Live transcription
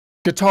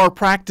Guitar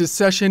practice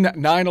session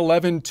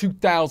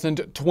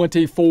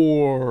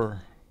 9/11/2024.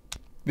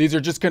 These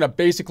are just going to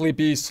basically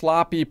be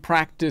sloppy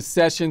practice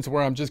sessions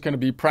where I'm just going to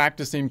be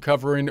practicing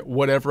covering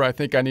whatever I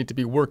think I need to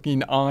be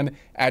working on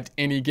at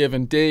any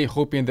given day,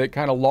 hoping that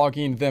kind of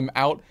logging them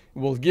out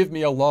will give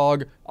me a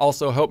log,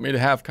 also help me to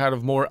have kind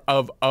of more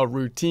of a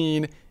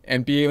routine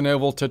and being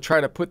able to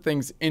try to put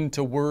things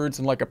into words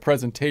in like a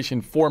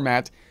presentation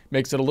format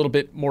makes it a little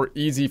bit more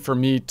easy for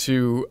me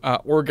to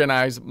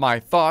organize my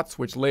thoughts,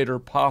 which later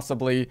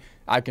possibly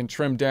I can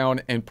trim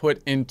down and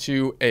put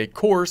into a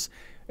course.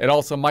 It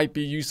also might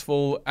be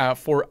useful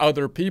for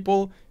other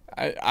people.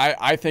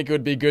 I think it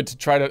would be good to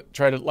try to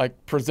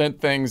like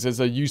present things as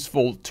a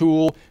useful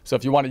tool. So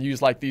if you want to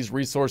use like these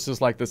resources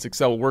like this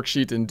Excel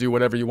worksheet and do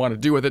whatever you want to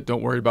do with it,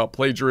 don't worry about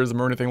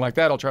plagiarism or anything like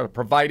that. I'll try to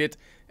provide it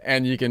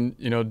and you can,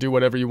 do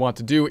whatever you want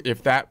to do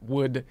if that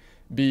would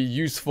be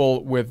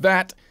useful with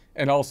that.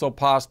 And also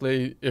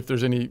possibly if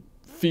there's any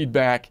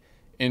feedback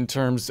in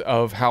terms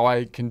of how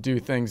I can do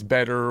things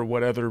better or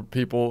what other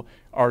people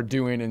are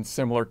doing in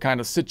similar kind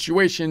of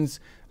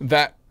situations,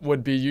 that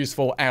would be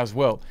useful as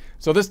well.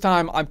 So this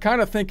time I'm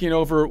kind of thinking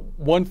over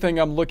one thing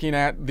I'm looking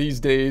at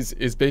these days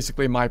is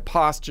basically my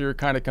posture,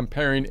 kind of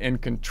comparing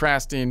and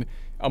contrasting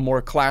a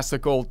more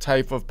classical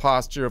type of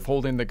posture of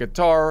holding the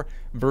guitar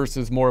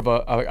versus more of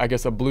I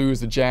guess a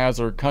blues, a jazz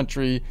or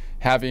country,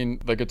 having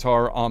the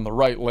guitar on the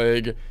right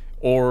leg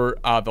or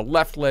the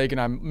left leg.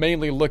 And I'm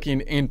mainly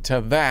looking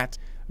into that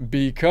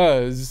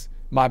because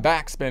my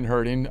back's been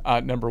hurting,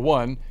 number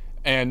one.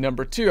 And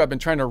number two, I've been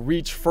trying to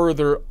reach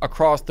further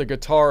across the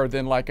guitar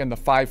than like in the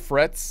 5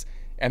 frets.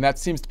 And that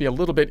seems to be a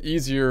little bit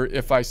easier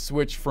if I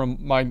switch from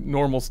my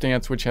normal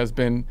stance, which has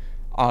been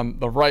on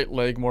the right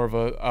leg, more of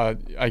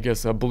I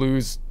guess a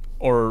blues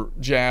or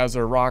jazz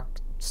or rock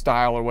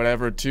style or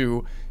whatever,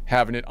 to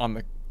having it on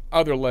the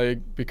other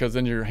leg because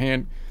then your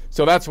hand.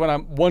 So that's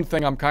one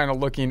thing I'm kind of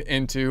looking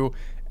into.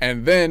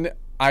 And then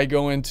I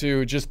go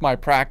into just my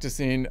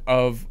practicing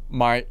of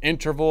my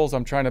intervals.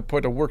 I'm trying to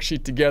put a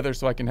worksheet together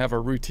so I can have a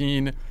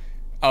routine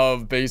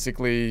of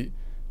basically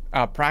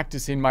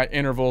practicing my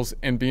intervals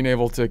and being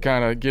able to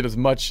kind of get as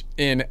much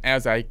in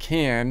as I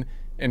can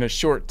in a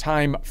short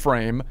time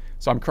frame.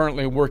 So I'm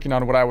currently working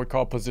on what I would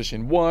call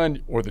position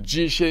 1 or the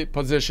G-shaped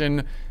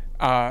position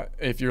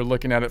if you're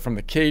looking at it from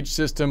the cage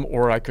system,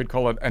 or I could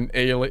call it an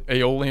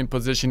Aeolian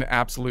position,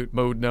 absolute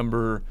mode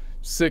number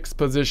 6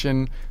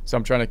 position. So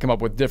I'm trying to come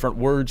up with different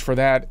words for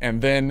that.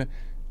 And then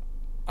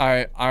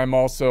I'm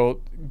also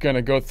going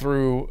to go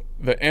through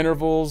the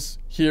intervals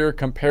here,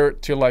 compare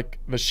it to like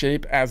the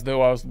shape as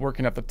though I was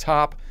working at the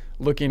top,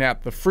 looking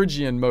at the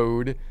Phrygian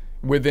mode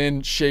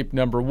within shape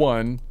number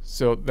 1.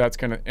 So that's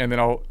gonna, and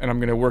I'm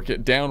gonna work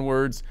it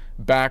downwards,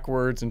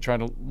 backwards, and trying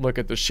to look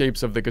at the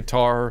shapes of the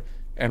guitar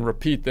and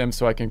repeat them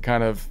so I can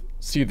kind of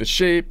see the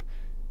shape.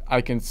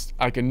 I can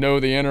know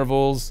the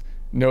intervals,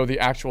 know the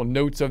actual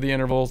notes of the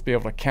intervals, be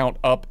able to count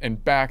up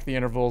and back the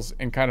intervals,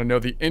 and kind of know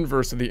the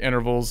inverse of the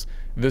intervals,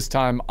 this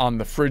time on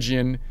the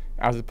Phrygian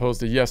as opposed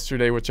to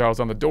yesterday, which I was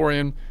on the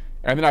Dorian.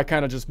 And then I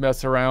kind of just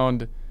mess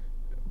around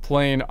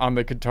playing on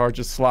the guitar,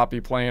 just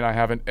sloppy playing. I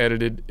haven't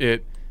edited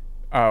it.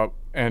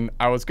 And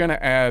I was gonna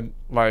add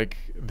like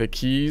the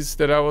keys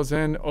that I was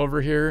in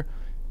over here,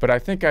 but I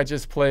think I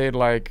just played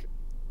like,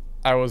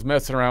 I was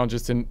messing around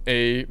just in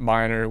A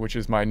minor, which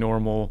is my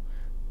normal,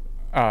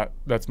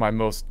 that's my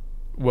most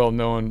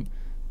well-known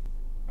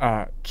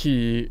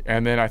key.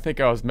 And then I think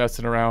I was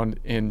messing around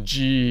in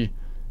G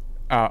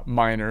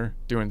minor,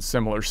 doing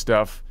similar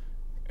stuff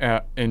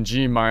in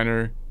G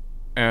minor.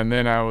 And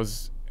then I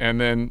was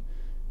doing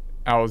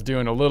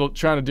a little,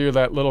 trying to do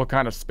that little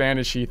kind of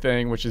Spanish-y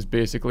thing, which is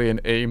basically an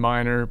A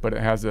minor, but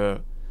it has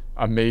a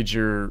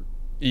major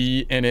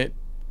E in it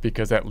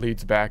because that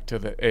leads back to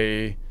the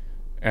A.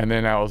 And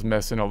then I was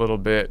messing a little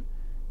bit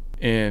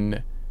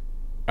in,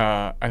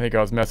 I think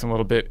I was messing a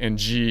little bit in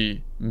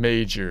G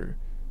major.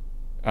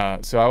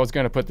 So I was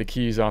going to put the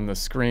keys on the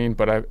screen,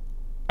 but I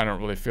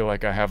don't really feel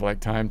like I have like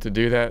time to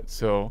do that.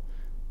 So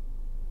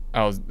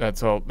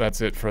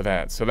that's it for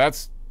that. So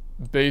that's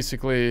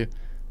basically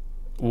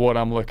what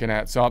I'm looking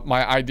at. So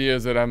my idea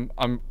is that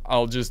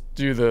I'll just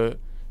do the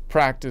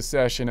practice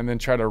session and then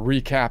try to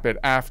recap it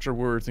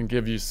afterwards and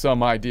give you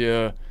some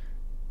idea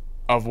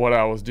of what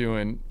I was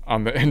doing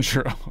on the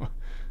intro.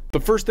 The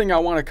first thing I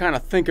want to kind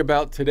of think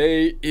about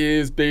today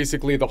is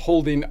basically the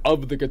holding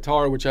of the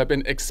guitar, which I've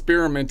been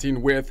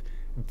experimenting with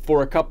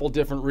for a couple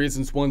different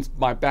reasons. One,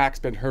 my back's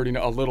been hurting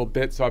a little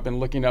bit, so I've been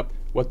looking up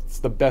what's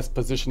the best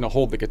position to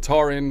hold the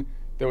guitar in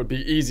that would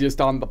be easiest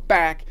on the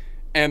back.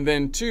 And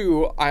then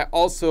 2, I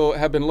also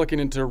have been looking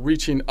into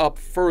reaching up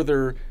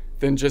further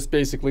than just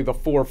basically the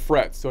 4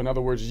 frets. So in other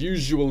words,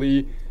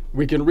 usually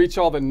we can reach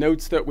all the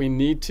notes that we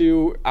need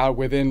to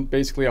within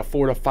basically a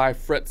 4 to 5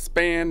 fret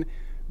span.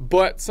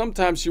 But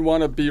sometimes you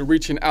want to be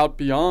reaching out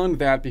beyond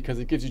that because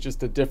it gives you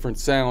just a different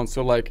sound.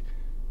 So like,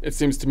 it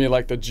seems to me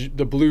like the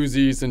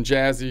bluesies and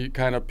jazzy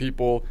kind of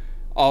people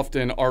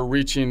often are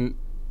reaching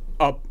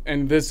up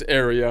in this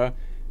area.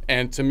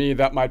 And to me,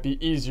 that might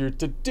be easier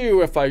to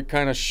do if I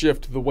kind of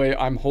shift the way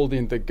I'm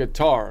holding the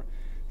guitar.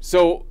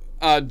 So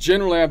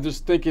generally, I'm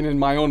just thinking in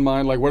my own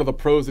mind, like, what are the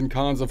pros and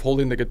cons of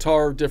holding the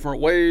guitar different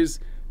ways?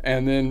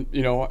 And then,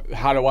 you know,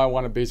 how do I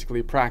want to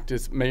basically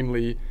practice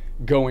mainly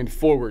going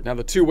forward? Now,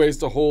 the two ways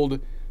to hold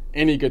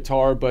any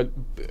guitar, but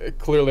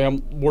clearly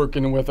I'm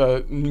working with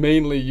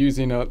mainly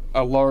using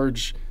a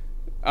large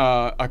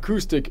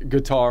acoustic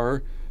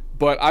guitar.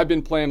 But I've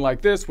been playing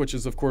like this, which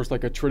is of course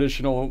like a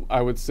traditional,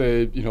 I would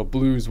say, you know,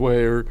 blues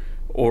way or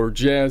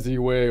jazzy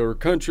way or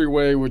country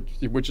way,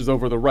 which is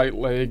over the right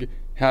leg,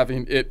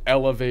 having it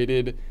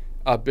elevated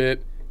a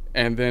bit,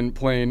 and then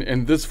playing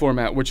in this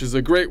format, which is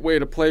a great way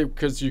to play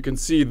because you can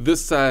see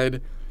this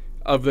side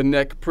of the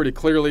neck pretty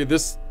clearly.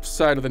 This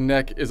side of the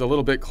neck is a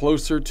little bit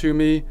closer to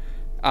me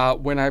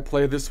when I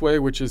play this way,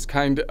 which is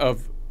kind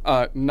of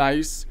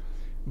nice.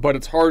 But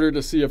it's harder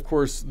to see, of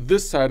course,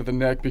 this side of the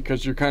neck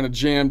because you're kind of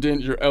jammed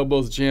in, your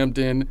elbow's jammed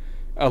in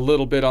a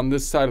little bit on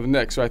this side of the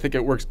neck. So I think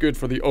it works good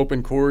for the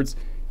open chords.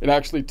 It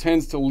actually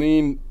tends to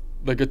lean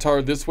the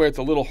guitar this way. It's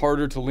a little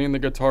harder to lean the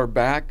guitar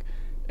back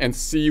and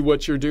see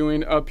what you're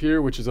doing up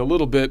here, which is a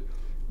little bit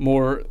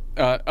more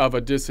of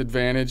a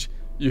disadvantage.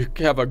 You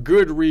have a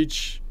good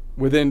reach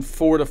within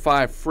 4 to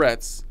 5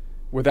 frets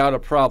without a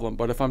problem.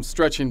 But if I'm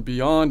stretching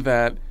beyond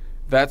that,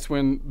 that's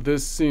when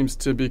this seems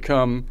to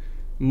become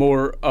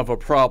more of a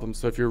problem.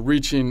 So if you're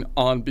reaching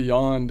on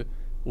beyond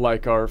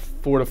like our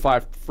 4 to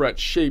 5 fret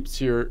shapes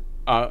here,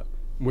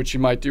 which you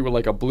might do with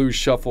like a blues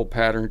shuffle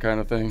pattern kind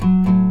of thing.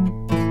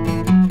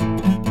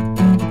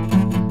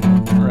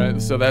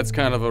 Right, so that's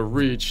kind of a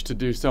reach to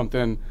do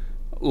something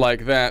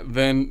like that.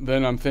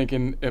 Then I'm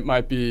thinking it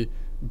might be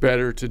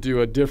better to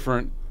do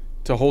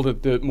to hold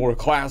it the more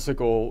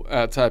classical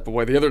type of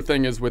way. The other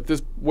thing is with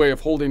this way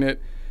of holding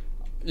it,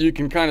 you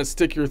can kind of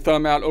stick your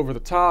thumb out over the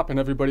top, and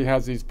everybody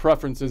has these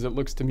preferences, it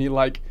looks to me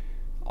like,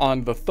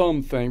 on the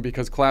thumb thing,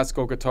 because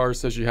classical guitar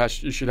says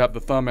you should have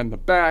the thumb in the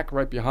back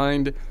right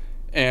behind,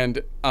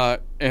 and I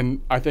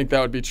think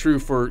that would be true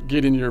for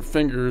getting your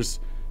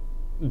fingers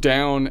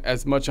down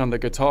as much on the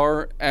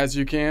guitar as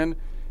you can.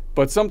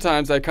 But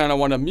sometimes I kind of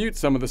want to mute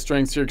some of the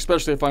strings here,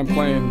 especially if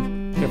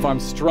I'm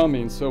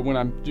strumming. So when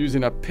I'm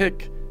using a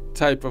pick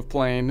type of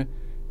playing,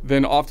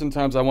 then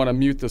oftentimes I want to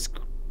mute the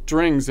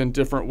strings in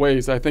different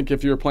ways. I think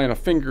if you're playing a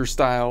finger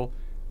style,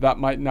 that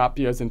might not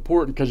be as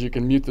important because you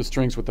can mute the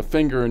strings with the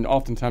finger, and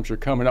oftentimes you're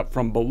coming up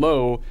from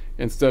below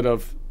instead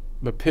of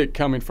the pick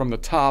coming from the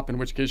top, in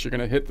which case you're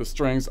going to hit the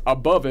strings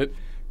above it,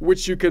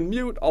 which you can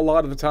mute a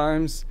lot of the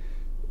times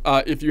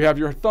if you have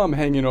your thumb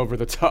hanging over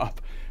the top.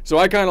 So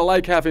I kind of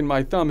like having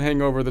my thumb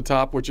hang over the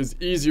top, which is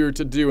easier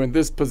to do in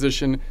this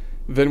position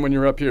than when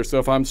you're up here. So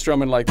if I'm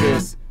strumming like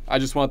this, I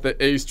just want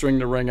the A string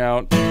to ring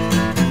out.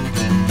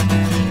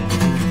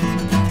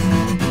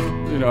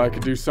 You know, I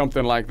could do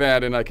something like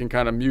that, and I can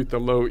kind of mute the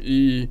low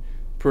E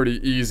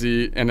pretty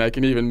easy, and I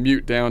can even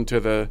mute down to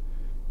the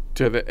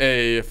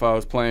A if I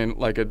was playing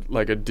like a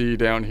D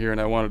down here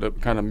and I wanted to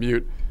kind of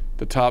mute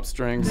the top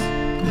strings.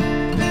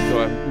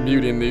 So I'm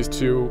muting these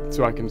two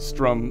so I can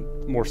strum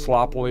more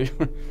sloppily.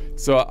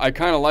 So I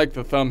kind of like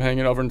the thumb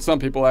hanging over, and some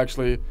people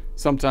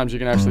sometimes you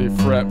can actually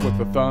fret with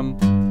the thumb.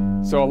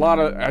 So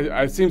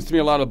it seems to me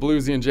a lot of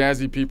bluesy and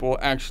jazzy people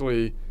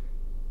actually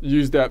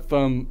use that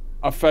thumb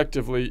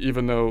effectively,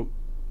 even though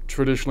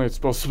traditionally it's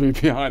supposed to be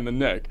behind the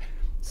neck.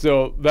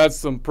 So that's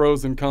some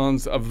pros and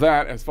cons of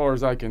that as far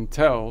as I can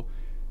tell.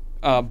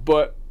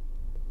 But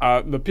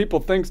the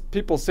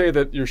people say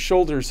that your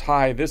shoulder's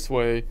high this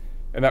way,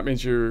 and that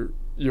means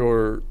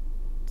your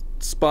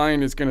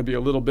spine is going to be a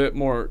little bit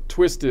more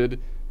twisted,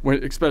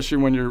 especially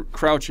when you're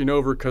crouching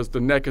over, because the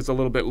neck is a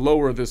little bit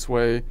lower this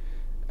way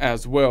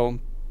as well.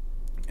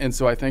 And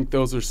so I think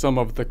those are some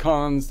of the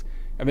cons.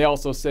 And they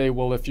also say,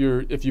 well, if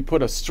you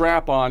put a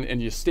strap on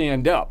and you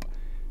stand up,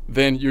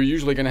 then you're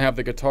usually going to have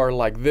the guitar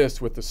like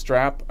this with the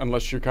strap,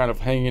 unless you're kind of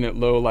hanging it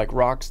low like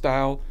rock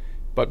style.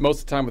 But most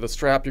of the time with a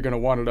strap, you're going to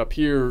want it up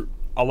here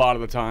a lot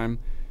of the time.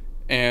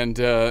 And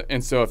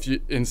so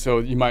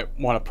you might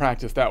want to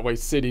practice that way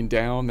sitting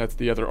down. That's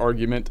the other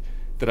argument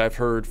that I've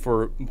heard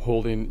for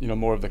holding,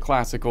 more of the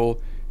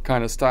classical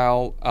kind of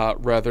style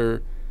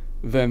rather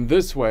than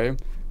this way.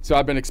 So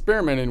I've been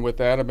experimenting with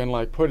that. I've been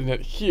like putting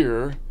it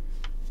here,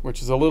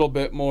 which is a little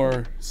bit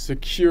more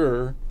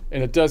secure,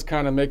 and it does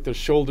kind of make the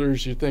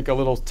shoulders, you think, a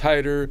little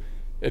tighter.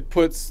 It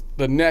puts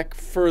the neck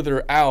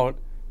further out,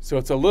 so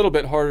it's a little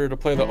bit harder to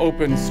play the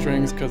open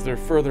strings because they're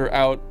further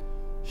out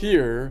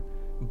here.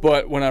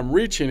 But when I'm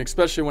reaching,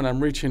 especially when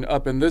I'm reaching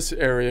up in this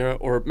area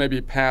or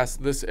maybe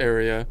past this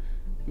area,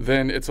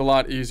 then it's a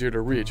lot easier to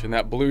reach. And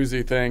that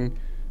bluesy thing,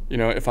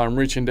 if I'm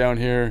reaching down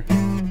here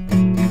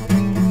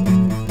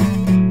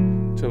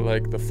to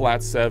like the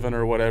flat 7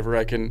 or whatever,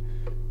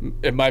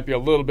 it might be a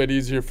little bit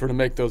easier to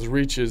make those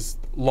reaches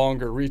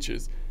longer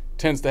reaches.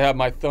 Tends to have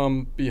my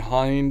thumb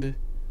behind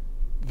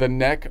the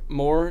neck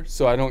more,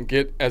 so I don't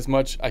get as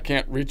much, I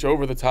can't reach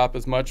over the top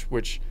as much,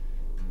 which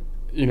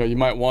you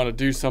might want to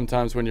do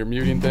sometimes when you're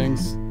muting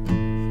things.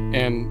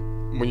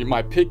 And when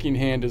my picking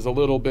hand is a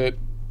little bit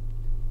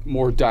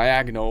more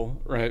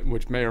diagonal, right,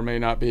 which may or may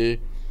not be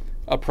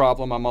a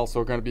problem. I'm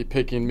also going to be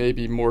picking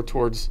maybe more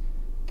towards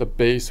the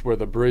base where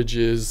the bridge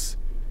is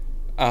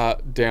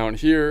down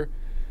here.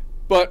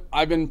 But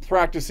I've been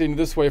practicing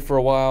this way for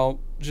a while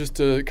just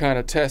to kind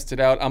of test it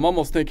out. I'm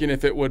almost thinking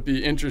if it would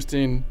be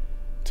interesting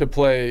to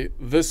play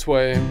this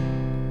way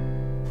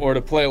or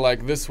to play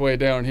like this way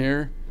down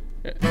here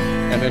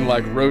and then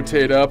like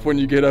rotate up when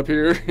you get up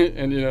here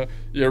and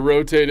you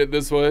rotate it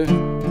this way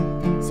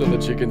so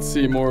that you can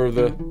see more of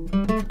the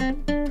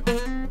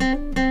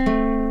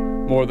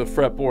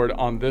fretboard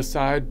on this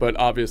side. But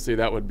obviously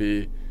that would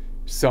be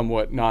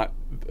somewhat not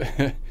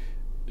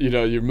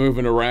you're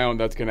moving around,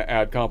 that's going to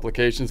add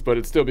complications, but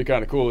it'd still be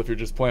kind of cool if you're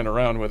just playing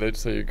around with it.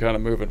 So you're kind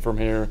of moving from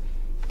here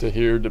to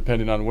here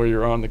depending on where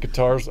you're on the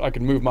guitars. I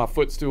can move my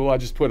footstool. I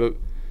just put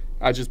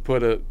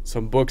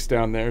some books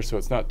down there, so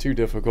it's not too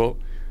difficult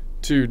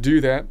to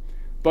do that.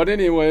 But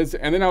anyways,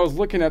 and then I was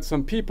looking at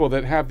some people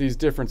that have these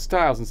different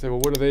styles and say, well,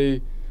 what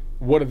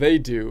do they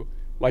do?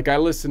 Like, I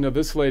listen to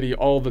this lady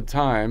all the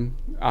time,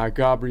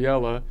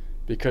 Gabriella,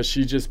 because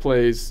she just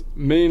plays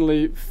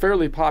mainly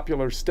fairly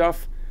popular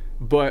stuff,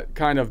 but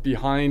kind of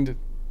behind,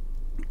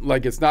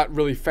 like it's not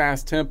really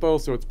fast tempo,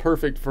 so it's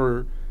perfect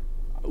for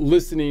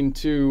listening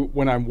to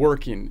when I'm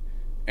working.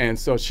 And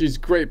so she's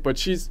great, but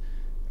she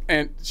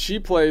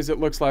plays, it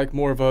looks like,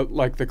 more of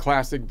like the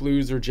classic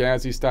blues or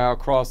jazzy style,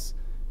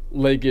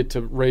 cross-legged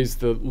to raise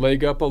the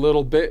leg up a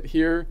little bit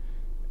here.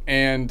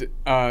 And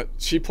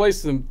she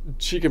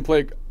can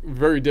play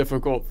very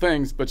difficult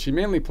things, but she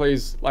mainly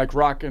plays like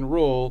rock and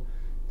roll,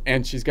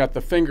 and she's got the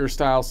finger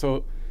style,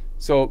 so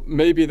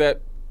maybe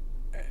that.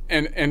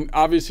 And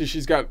obviously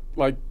she's got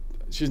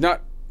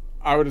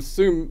I would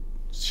assume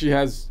she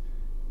has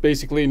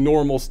basically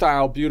normal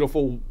style,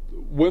 beautiful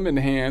women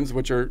hands,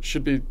 which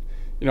should be,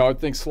 I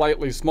think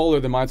slightly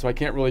smaller than mine, so I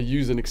can't really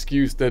use an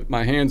excuse that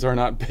my hands are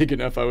not big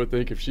enough, I would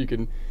think, if she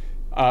can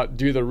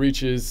do the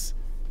reaches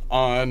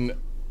on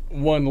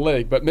one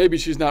leg. But maybe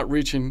she's not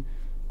reaching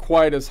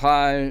quite as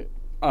high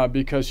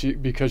because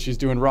she's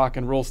doing rock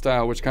and roll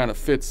style, which kind of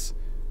fits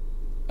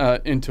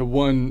into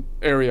one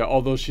area,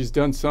 although she's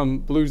done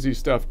some bluesy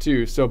stuff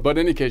too. So, but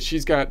in any case,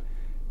 she's got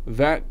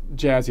that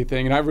jazzy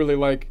thing, and I really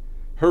like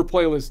her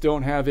playlists.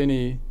 Don't have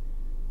any,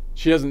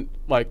 she doesn't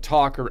like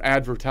talk or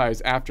advertise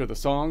after the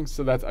song,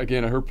 so that's,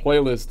 again, her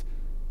playlist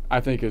I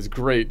think is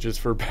great just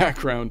for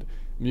background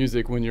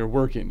music when you're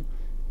working.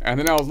 And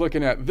then I was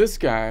looking at this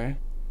guy,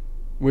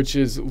 which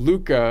is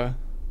Luca,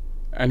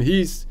 and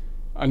he's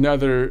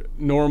another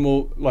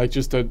normal, like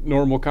just a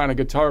normal kind of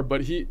guitar,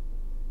 but he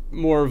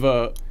more of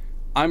a,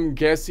 I'm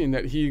guessing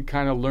that he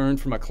kind of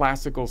learned from a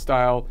classical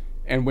style,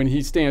 and when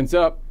he stands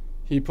up,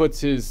 he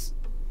puts his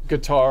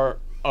guitar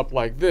up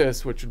like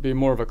this, which would be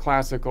more of a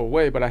classical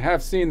way. But I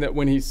have seen that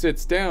when he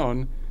sits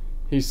down,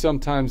 he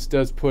sometimes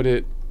does put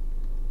it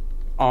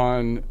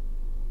on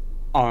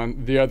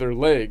the other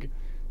leg.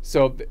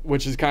 So,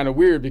 which is kind of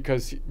weird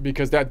because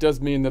that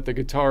does mean that the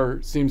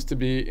guitar seems to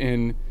be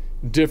in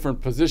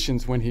different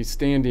positions when he's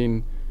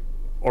standing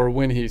or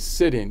when he's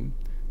sitting.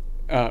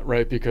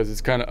 Right, because it's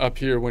kind of up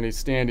here when he's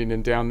standing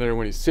and down there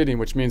when he's sitting,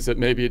 which means that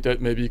maybe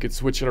you could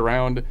switch it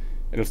around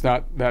and it's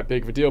not that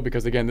big of a deal,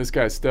 because again, this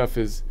guy's stuff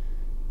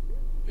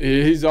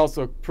he's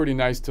also pretty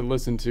nice to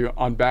listen to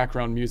on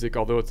background music,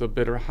 although it's a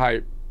bit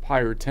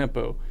higher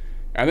tempo.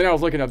 And then I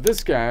was looking at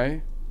this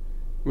guy,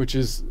 which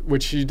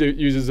he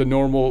uses a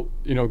normal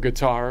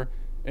guitar,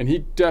 and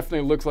he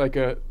definitely looks like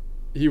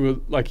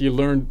he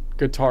learned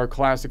guitar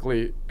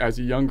classically as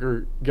a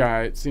younger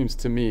guy, it seems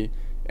to me.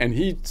 And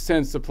he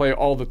tends to play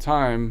all the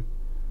time,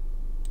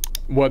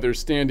 whether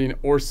standing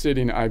or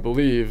sitting, I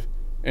believe.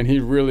 And he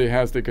really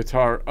has the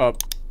guitar up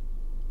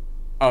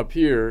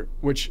here,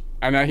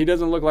 and he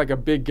doesn't look like a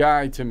big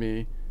guy to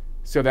me.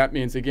 So that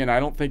means, again, I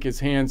don't think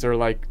his hands are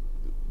like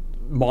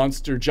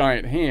monster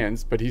giant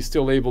hands, but he's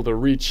still able to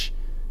reach,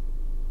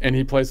 and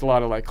he plays a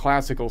lot of like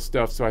classical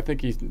stuff. So I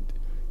think he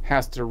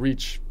has to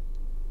reach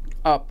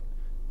up,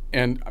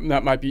 and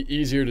that might be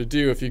easier to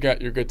do if you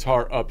got your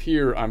guitar up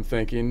here, I'm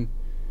thinking.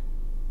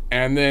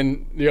 And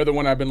then the other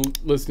one I've been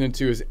listening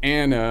to is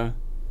Anna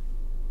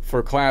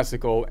for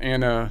classical.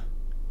 Anna,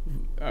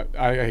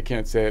 I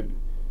can't say it,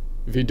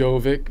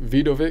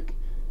 Vidovic.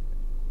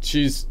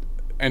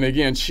 And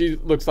again, she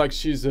looks like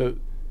she's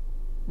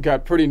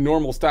got pretty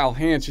normal style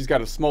hands. She's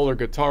got a smaller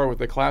guitar with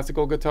the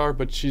classical guitar,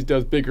 but she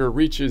does bigger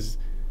reaches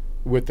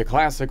with the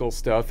classical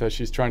stuff as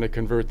she's trying to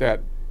convert that,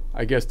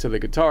 I guess, to the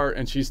guitar.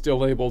 And she's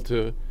still able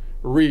to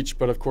reach,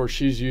 but of course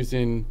she's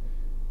using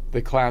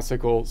the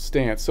classical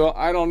stance. So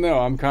I don't know,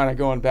 I'm kind of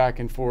going back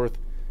and forth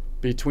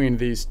between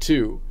these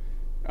two.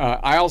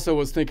 I also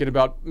was thinking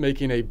about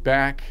making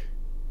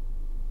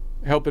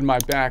helping my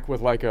back with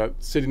like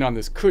sitting on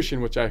this cushion,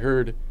 which I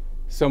heard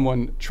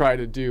someone try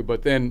to do,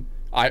 but then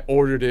I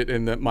ordered it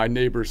and my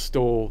neighbor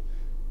stole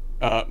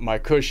my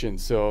cushion.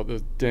 So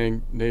the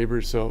dang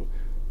neighbors, so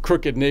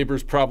crooked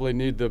neighbors probably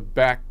need the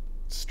back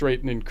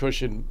straightening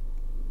cushion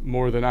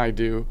more than I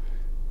do,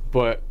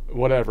 but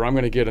whatever, I'm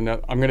gonna get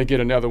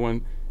another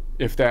one.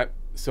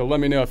 So let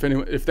me know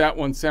if that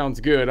one sounds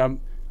good. I'm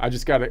I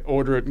just got to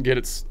order it and get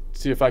it,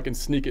 see if I can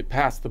sneak it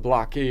past the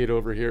blockade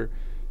over here.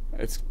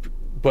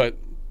 But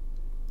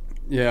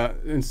yeah,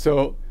 and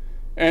so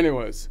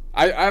anyways,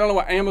 I don't know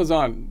what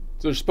Amazon,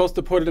 they're supposed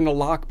to put it in a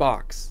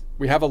lockbox.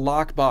 We have a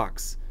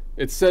lockbox.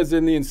 It says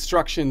in the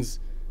instructions,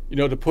 you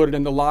know, to put it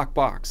in the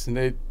lockbox, and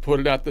they put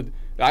it at the,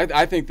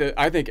 I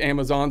think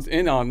Amazon's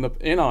in on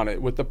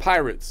it with the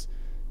pirates.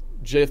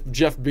 Jeff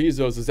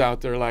Bezos is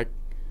out there like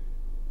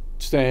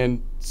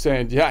saying,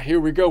 yeah, here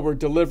we go, we're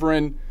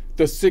delivering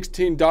the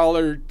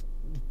 $16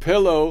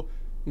 pillow.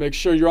 Make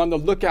sure you're on the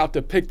lookout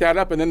to pick that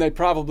up, and then they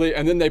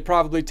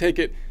probably take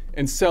it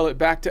and sell it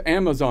back to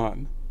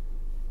Amazon.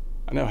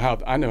 I know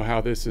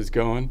how this is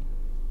going.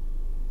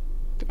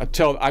 I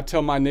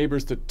tell my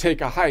neighbors to take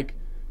a hike,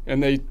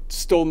 and they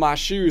stole my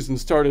shoes and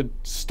started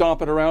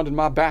stomping around in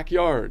my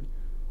backyard.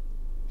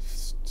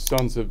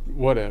 Sons of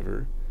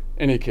whatever.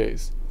 Any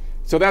case,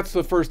 so that's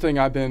the first thing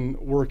I've been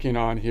working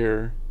on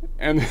here,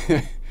 and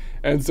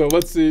and so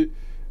let's see.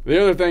 The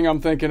other thing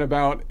I'm thinking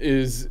about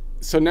is,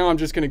 so now I'm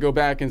just going to go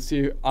back and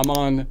see, I'm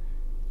on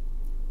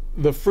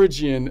the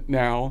Phrygian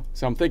now.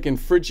 So I'm thinking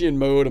Phrygian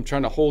mode. I'm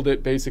trying to hold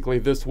it basically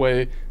this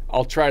way.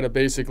 I'll try to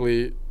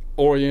basically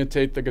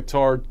orientate the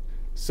guitar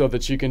so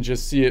that you can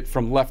just see it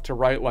from left to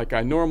right like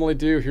I normally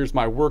do. Here's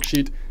my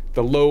worksheet,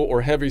 the low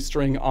or heavy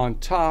string on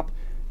top.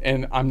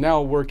 And I'm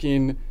now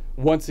working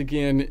once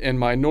again in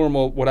my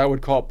normal, what I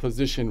would call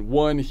position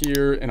 1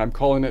 here. And I'm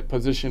calling it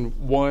position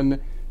 1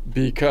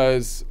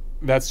 because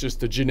that's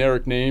just a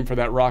generic name for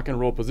that rock and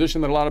roll position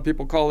that a lot of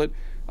people call it.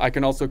 I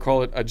can also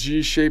call it a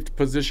G-shaped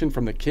position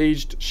from the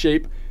caged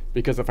shape,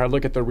 because if I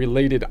look at the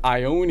related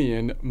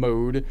Ionian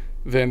mode,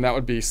 then that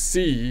would be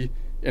C,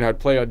 and I'd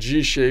play a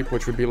G shape,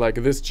 which would be like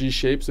this G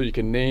shape, so you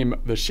can name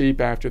the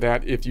shape after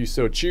that if you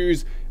so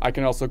choose. I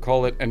can also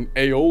call it an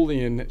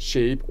Aeolian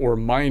shape or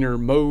minor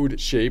mode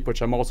shape,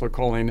 which I'm also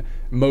calling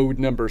mode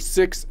number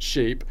 6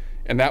 shape.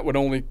 And that would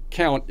only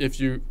count if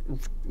you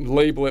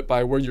label it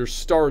by where you're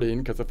starting,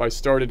 because if I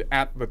started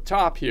at the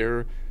top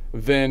here,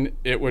 then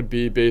it would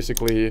be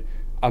basically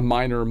a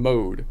minor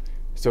mode.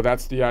 So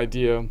that's the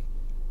idea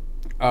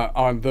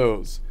on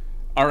those.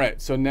 All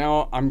right, so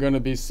now I'm going to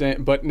be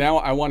saying, but now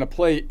I want to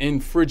play in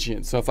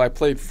Phrygian. So if I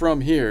played from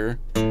here,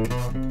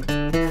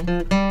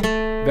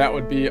 that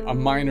would be a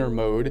minor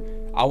mode.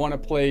 I want to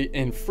play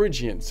in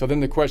Phrygian. So then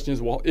the question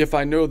is, well, if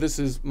I know this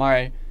is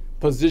my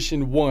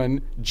position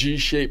 1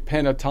 G-shaped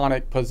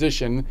pentatonic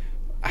position,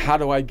 how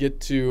do I get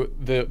to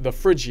the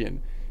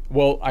Phrygian?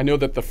 Well, I know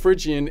that the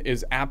Phrygian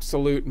is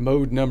absolute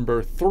mode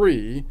number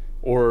 3,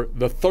 or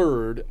the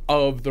 3rd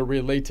of the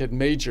related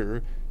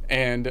major,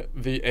 and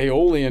the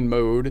Aeolian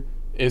mode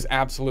is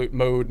absolute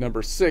mode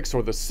number 6,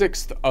 or the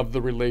 6th of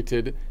the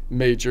related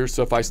major.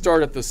 So if I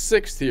start at the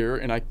 6th here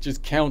and I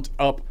just count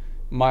up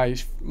my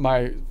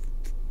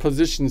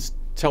positions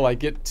till I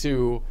get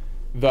to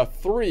the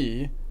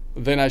 3,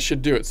 then I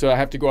should do it. So I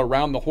have to go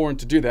around the horn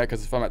to do that,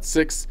 because if I'm at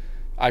 6,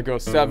 I go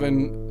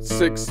 7,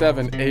 6,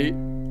 7, 8,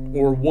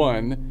 or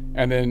 1,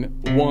 and then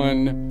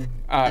 1,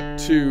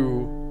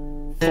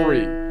 2, 3.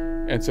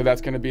 And so that's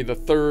going to be the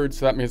 3rd,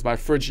 so that means my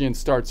Phrygian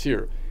starts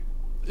here.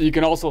 You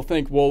can also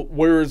think, well,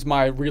 where is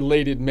my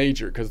related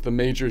major? Because the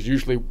major is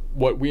usually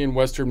what we in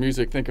Western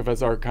music think of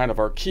as our kind of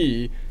our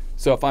key.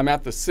 So if I'm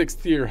at the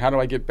 6th here, how do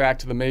I get back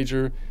to the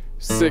major?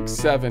 6,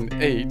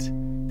 7, 8.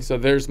 So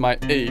there's my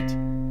 8.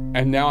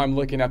 And now I'm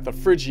looking at the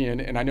Phrygian,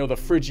 and I know the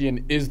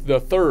Phrygian is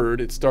the 3rd.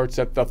 It starts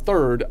at the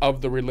 3rd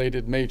of the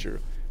related major.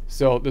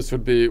 So this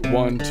would be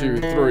 1, 2,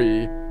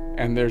 3,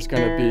 and there's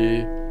going to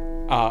be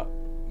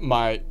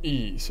my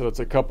E. So it's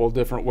a couple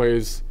different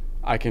ways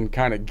I can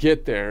kind of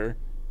get there.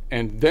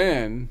 And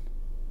then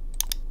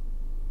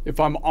if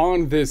I'm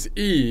on this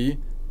E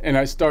and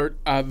I start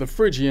the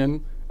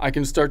Phrygian, I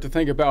can start to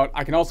think about,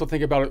 I can also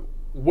think about it,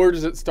 where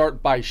does it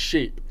start by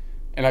shape?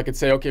 And I could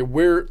say, okay,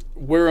 where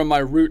are my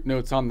root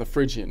notes on the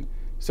Phrygian?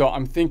 So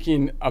I'm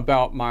thinking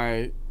about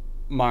my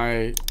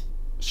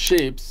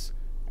shapes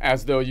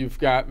as though you've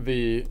got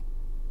the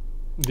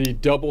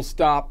double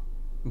stop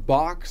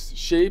box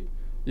shape.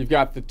 You've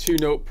got the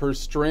 2-note per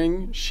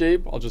string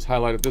shape. I'll just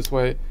highlight it this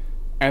way.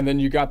 And then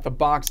you got the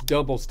box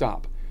double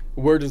stop.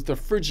 Where does the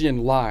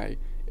Phrygian lie?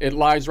 It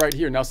lies right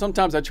here. Now,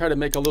 sometimes I try to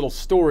make a little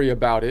story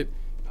about it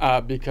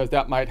because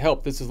that might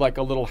help. This is like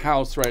a little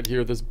house right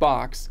here, this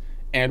box.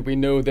 And we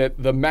know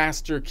that the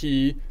master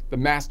key, the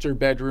master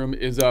bedroom,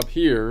 is up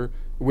here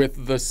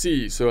with the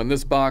C. So in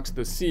this box,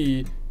 the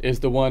C is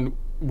the one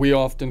we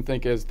often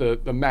think as the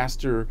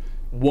master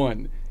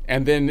 1.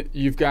 And then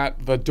you've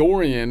got the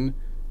Dorian,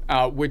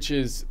 which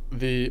is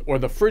the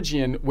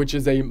Phrygian, which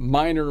is a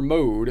minor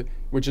mode,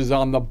 which is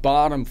on the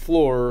bottom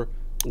floor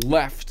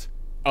left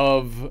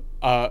of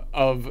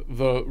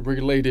the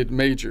related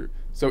major.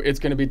 So it's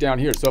going to be down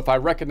here. So if I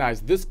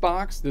recognize this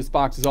box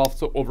is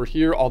also over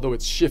here, although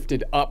it's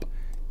shifted up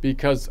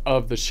because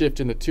of the shift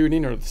in the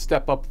tuning or the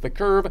step up the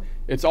curve.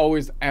 It's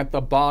always at the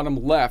bottom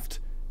left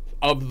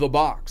of the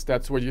box.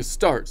 That's where you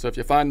start. So if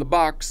you find the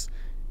box,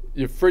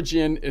 your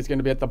Phrygian is going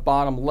to be at the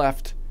bottom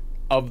left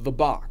of the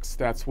box.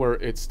 That's where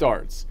it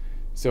starts.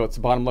 So it's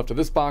bottom left of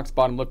this box,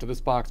 bottom left of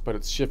this box, but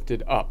it's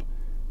shifted up.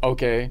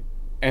 Okay,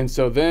 and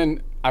so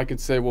then I could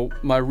say, well,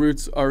 my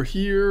roots are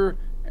here,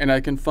 and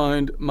I can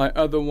find my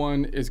other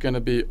one is going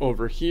to be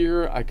over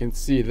here. I can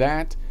see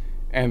that.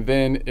 And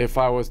then if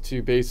I was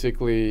to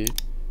basically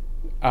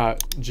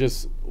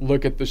just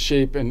look at the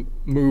shape and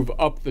move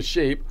up the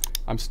shape,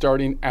 I'm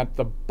starting at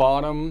the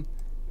bottom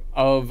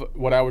of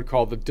what I would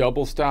call the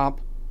double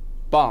stop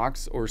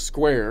box or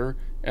square,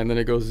 and then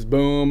it goes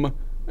boom,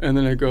 and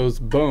then it goes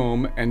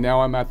boom, and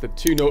now I'm at the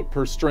 2 note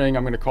per string.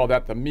 I'm going to call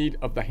that the meat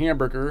of the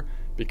hamburger,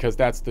 because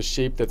that's the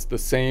shape that's the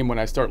same when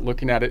I start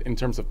looking at it in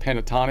terms of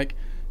pentatonic.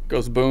 It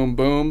goes boom,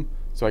 boom,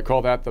 so I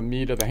call that the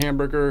meat of the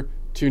hamburger,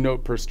 2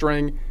 note per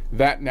string.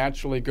 That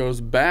naturally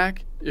goes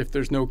back, if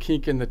there's no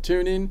kink in the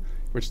tuning,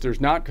 which there's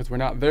not because we're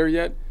not there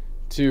yet,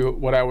 to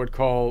what I would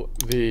call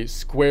the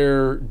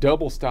square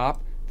double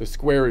stop. The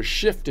square is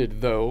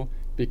shifted though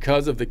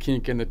because of the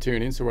kink in the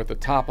tuning, so we're at the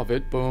top of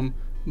it, boom,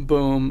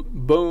 boom,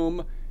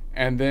 boom,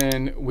 and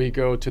then we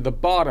go to the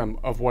bottom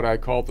of what I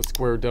call the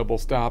square double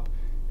stop,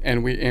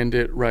 and we end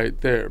it right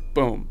there,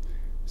 boom.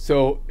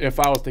 So if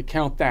I was to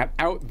count that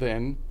out,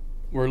 then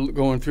we're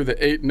going through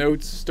the 8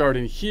 notes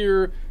starting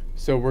here.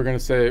 So we're going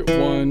to say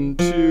 1,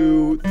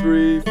 2,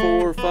 3,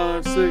 4,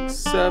 5, 6,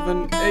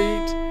 7,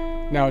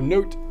 8. Now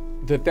note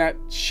that that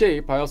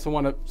shape, I also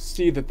want to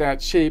see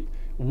that shape,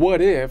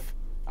 what if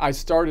I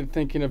started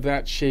thinking of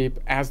that shape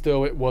as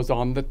though it was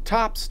on the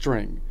top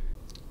string?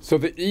 So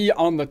the E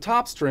on the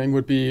top string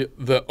would be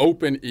the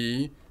open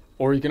E,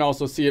 or you can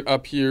also see it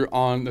up here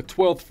on the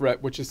 12th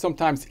fret, which is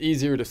sometimes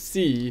easier to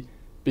see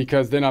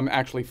because then I'm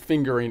actually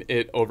fingering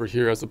it over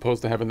here as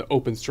opposed to having the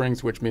open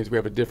strings, which means we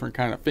have a different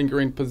kind of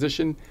fingering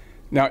position.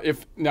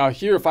 Now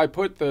here if I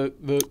put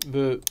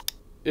it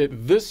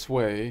this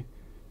way,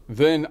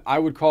 then I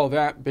would call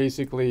that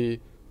basically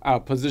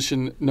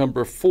position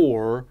number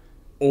 4,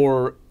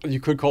 or you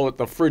could call it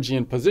the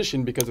Phrygian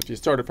position, because if you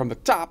started from the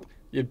top,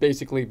 you'd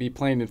basically be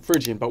playing in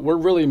Phrygian. But we're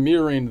really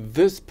mirroring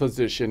this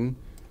position,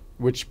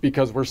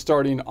 because we're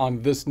starting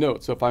on this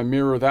note. So if I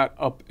mirror that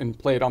up and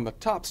play it on the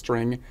top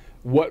string,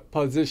 what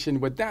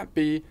position would that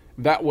be?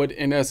 That would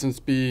in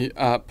essence be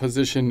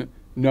position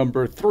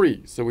number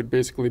 3. So we'd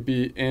basically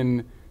be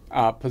in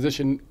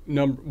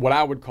what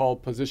I would call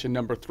position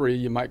number 3.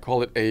 You might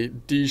call it a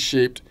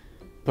D-shaped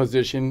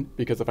position,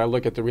 because if I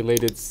look at the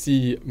related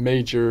C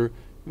major,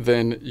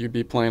 then you'd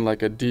be playing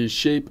like a D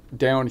shape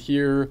down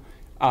here.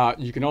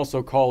 You can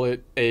also call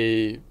it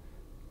a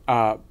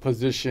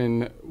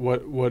position.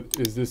 What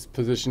is this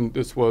position?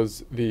 This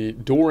was the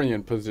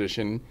Dorian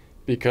position,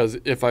 because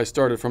if I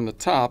started from the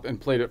top and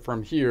played it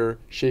from here,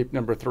 shape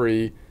number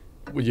 3,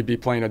 you'd be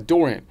playing a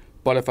Dorian.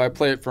 But if I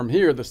play it from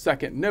here, the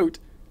second note,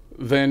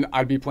 then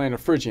I'd be playing a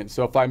Phrygian.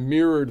 So if I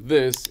mirrored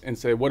this and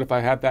say, what if I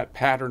had that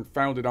pattern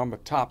founded on the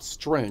top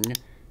string,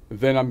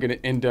 then I'm going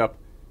to end up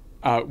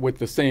with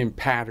the same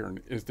pattern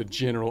is the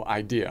general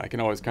idea. I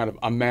can always kind of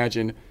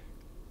imagine,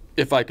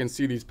 if I can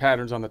see these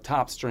patterns on the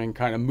top string,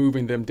 kind of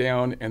moving them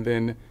down and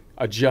then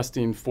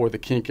adjusting for the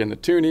kink in the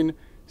tuning.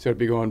 So it'd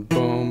be going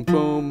boom,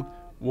 boom,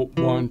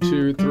 1,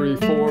 2, 3,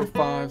 4,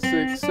 5,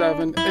 6,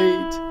 7,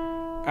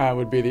 8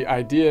 would be the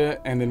idea.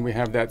 And then we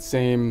have that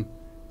same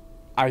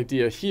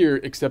idea here,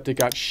 except it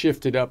got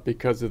shifted up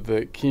because of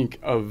the kink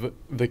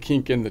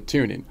in the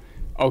tuning.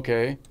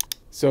 Okay,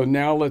 so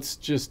now let's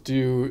just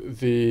do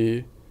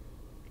the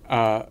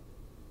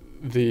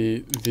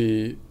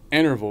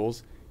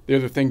intervals. The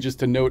other thing just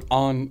to note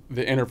on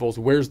the intervals,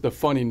 where's the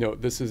funny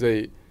note? This is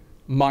a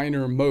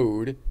minor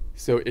mode,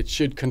 so it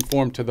should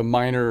conform to the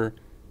minor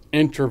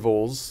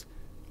intervals,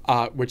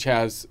 which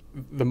has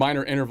the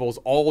minor intervals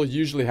all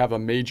usually have a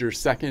major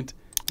second.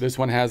 This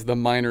one has the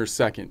minor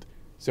second.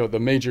 So the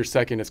major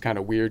second is kind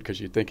of weird because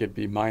you'd think it'd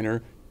be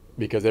minor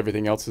because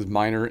everything else is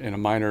minor in a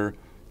minor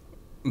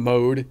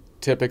mode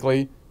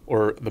typically,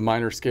 or the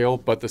minor scale,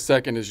 but the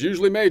second is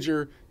usually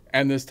major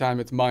and this time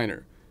it's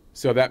minor.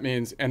 So that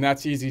means, and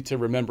that's easy to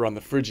remember on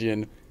the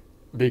Phrygian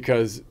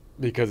because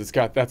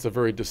that's a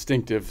very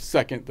distinctive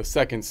second. The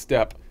second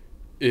step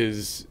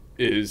is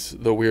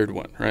the weird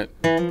one, right?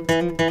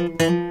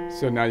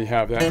 So now you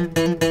have that.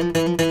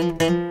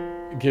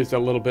 It gives a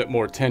little bit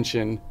more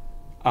tension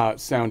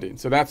sounding.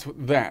 So that's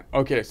that.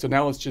 Okay, so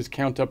now let's just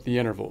count up the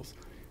intervals.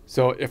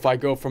 So if I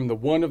go from the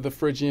 1 of the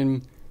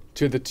Phrygian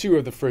to the 2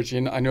 of the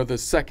Phrygian, I know the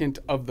second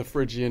of the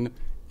Phrygian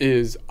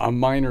is a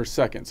minor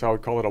second. So I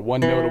would call it a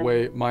 1 note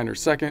away minor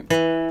second.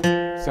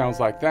 Sounds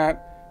like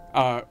that.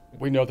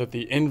 We know that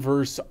the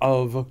inverse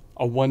of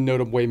a 1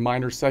 note away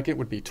minor second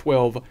would be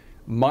 12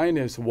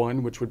 minus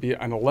 1, which would be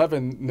an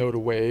 11 note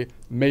away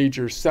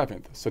major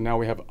 7th. So now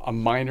we have a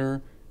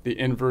minor. The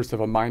inverse of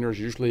a minor is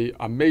usually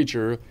a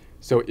major.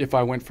 So if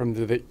I went from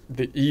the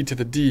E to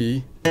the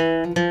D,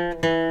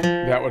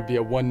 that would be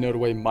a 1 note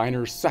away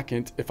minor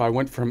second. If I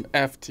went from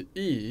F to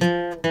E,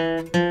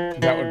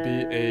 that would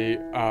be a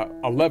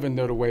 11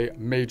 note away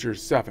major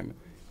 7.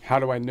 How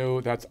do I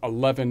know that's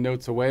 11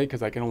 notes away?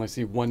 Because I can only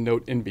see 1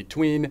 note in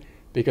between.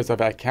 Because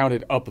if I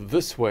counted up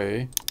this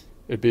way,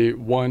 it'd be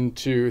 1,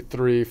 2,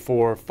 3,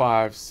 4,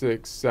 5,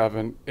 6,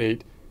 7,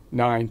 8,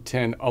 9,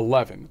 10,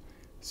 11.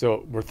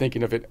 So we're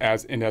thinking of it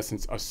as, in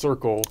essence, a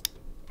circle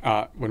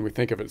when we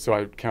think of it. So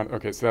I count,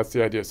 okay, so that's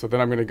the idea. So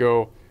then I'm going to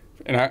go,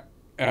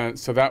 and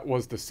so that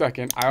was the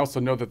second. I also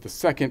know that the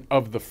second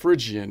of the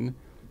Phrygian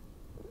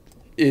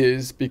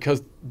is,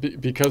 because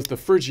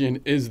the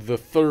Phrygian is the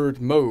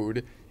third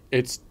mode,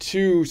 it's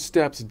 2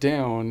 steps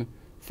down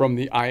from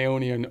the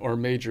Ionian or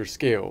major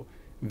scale.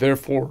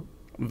 Therefore,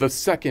 the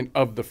second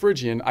of the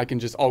Phrygian, I can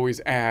just always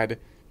add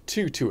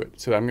 2 to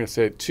it. So I'm going to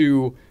say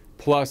 2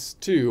 plus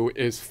 2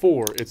 is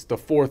 4. It's the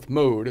 4th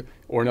mode,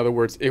 or in other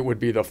words, it would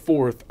be the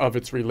 4th of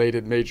its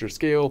related major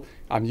scale.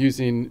 I'm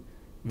using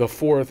the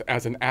 4th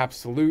as an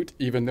absolute,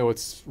 even though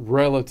it's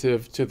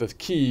relative to the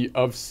key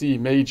of C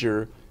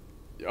major,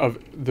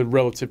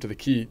 relative to the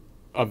key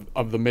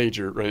of the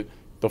major, right?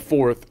 The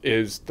 4th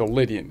is the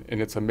Lydian,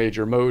 and it's a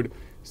major mode,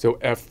 so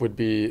F would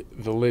be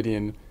the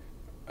Lydian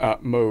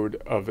mode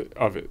of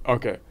it.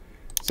 Okay,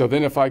 so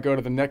then if I go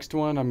to the next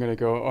one, I'm going to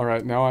go, all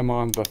right, now I'm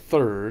on the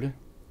 3rd.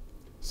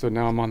 So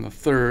now I'm on the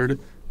 3rd,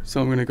 so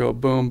I'm going to go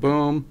boom,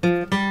 boom.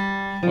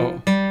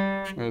 Oh,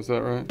 is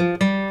that right?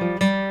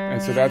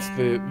 And so that's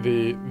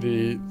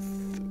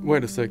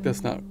wait a sec,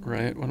 that's not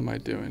right. What am I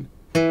doing?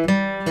 It's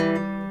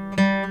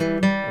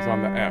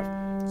on the F.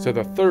 So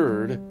the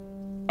 3rd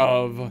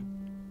of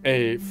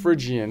a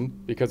Phrygian,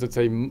 because it's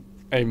a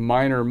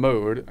minor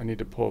mode, I need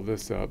to pull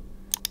this up,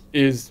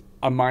 is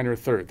a minor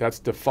 3rd. That's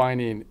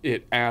defining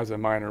it as a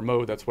minor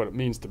mode. That's what it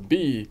means to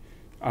be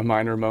a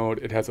minor mode.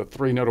 It has a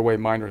 3-note away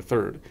minor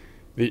 3rd.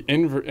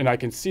 And I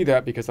can see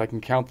that because I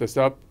can count this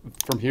up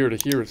from here to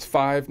here is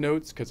 5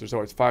 notes, because there's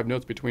always 5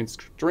 notes between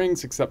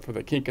strings except for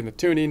the kink and the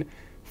tuning.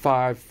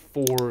 5,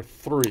 4,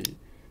 3.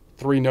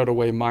 3-note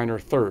away minor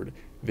 3rd.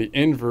 The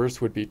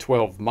inverse would be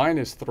 12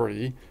 minus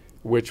 3,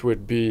 which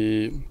would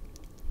be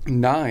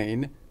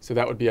 9. So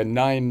that would be a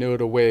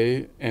 9-note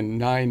away, and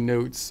 9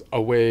 notes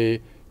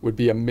away would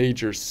be a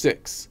major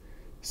 6.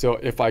 So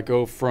if I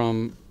go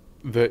from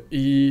the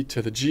E to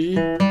the G,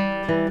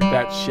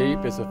 that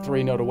shape is a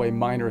 3-note away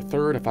minor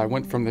 3rd. If I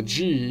went from the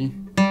G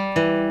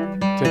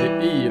to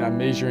the E, and I'm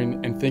measuring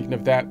and thinking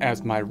of that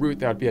as my root,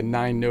 that would be a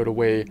 9-note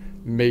away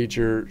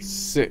major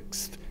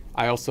 6th.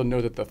 I also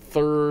know that the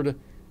 3rd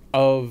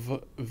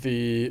of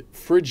the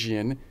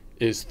Phrygian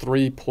is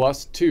 3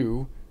 plus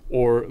 2,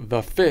 or the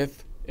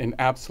 5th in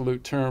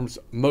absolute terms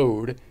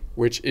mode,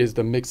 which is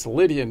the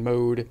Mixolydian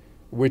mode,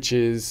 which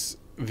is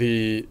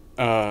the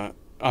a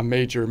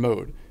major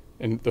mode.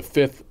 And the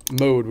 5th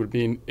mode would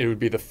be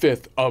the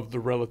 5th of the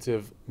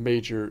relative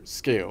major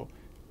scale,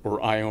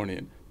 or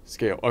Ionian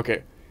scale.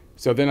 Okay,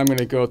 so then I'm going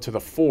to go to the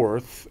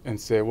 4th and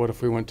say, what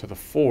if we went to the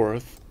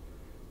 4th?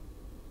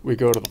 We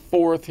go to the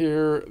 4th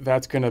here.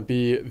 That's going to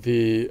be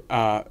the,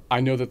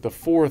 I know that the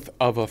 4th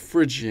of a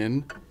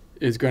Phrygian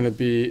is going to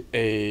be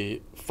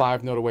a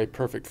 5-note away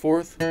perfect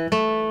 4th.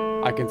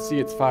 I can see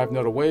it's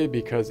 5-note away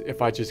because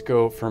if I just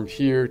go from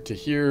here to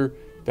here,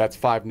 that's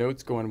 5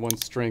 notes going 1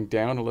 string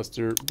down, unless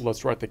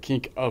we're at the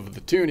kink of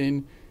the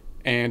tuning.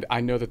 And I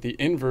know that the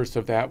inverse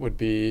of that would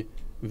be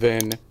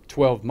then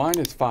 12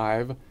 minus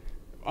 5,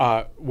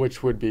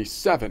 which would be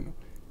 7.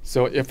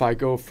 So if I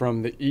go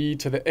from the E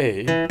to the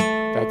A,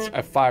 that's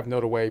a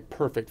 5-note away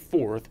perfect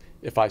 4th.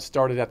 If I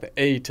started at the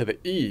A to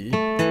the E,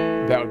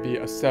 that would be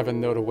a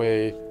 7-note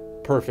away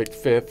perfect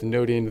 5th,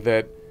 noting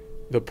that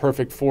the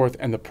perfect 4th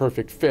and the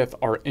perfect 5th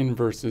are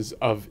inverses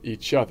of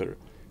each other.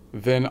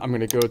 Then I'm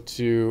going to go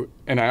to,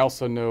 and I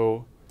also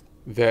know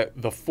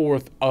that the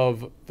 4th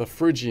of the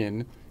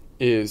Phrygian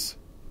is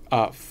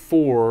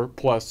 4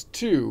 plus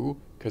 2,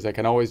 because I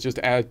can always just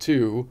add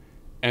 2,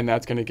 and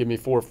that's going to give me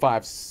 4,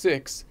 5,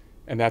 6,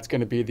 and that's going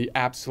to be the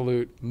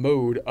absolute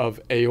mode of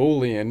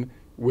Aeolian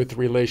with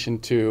relation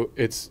to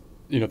its,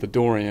 the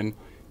Dorian,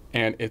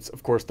 and it's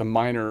of course the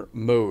minor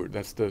mode.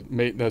 That's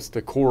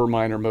the core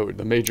minor mode,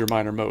 the major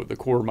minor mode, the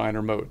core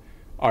minor mode.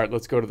 All right,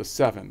 let's go to the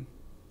 7.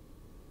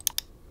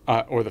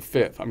 Or the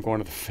 5th. I'm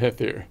going to the 5th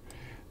here.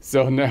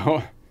 So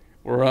now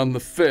we're on the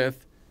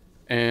 5th,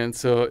 and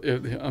so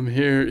I'm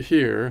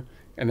here,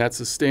 and that's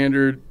a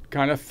standard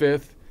kind of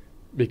 5th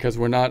because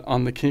we're not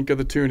on the kink of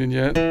the tuning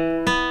yet.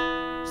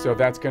 So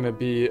that's going to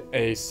be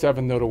a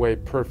 7-note away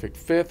perfect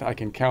 5th. I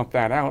can count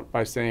that out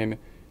by saying,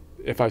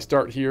 if I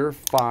start here,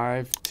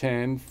 5,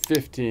 10,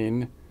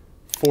 15,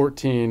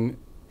 14,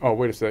 oh,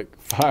 wait a sec,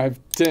 5,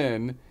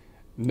 10,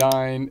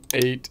 9,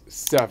 8,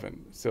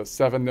 7. So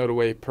 7-note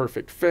away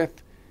perfect 5th.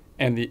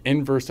 And the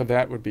inverse of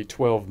that would be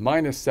 12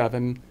 minus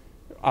 7,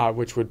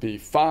 which would be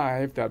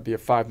 5. That would be a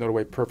 5-note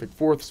away perfect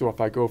 4th. So if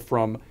I go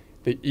from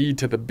the E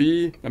to the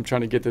B, I'm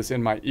trying to get this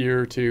in my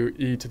ear, to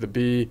E to the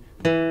B,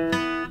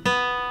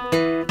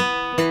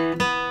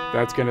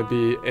 that's going to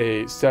be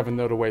a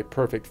 7-note away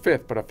perfect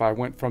 5th. But if I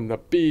went from the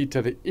B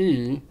to the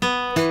E,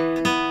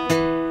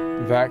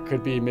 that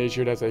could be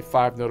measured as a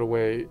 5-note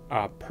away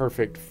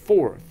perfect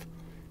 4th.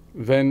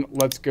 Then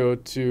let's go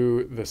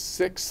to the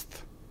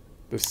 6th.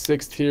 The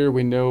 6th here,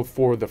 we know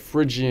for the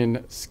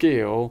Phrygian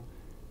scale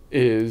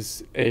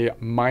is a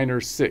minor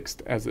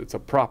 6th, as it's a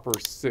proper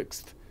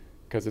 6th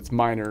because it's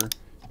minor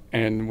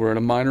and we're in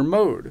a minor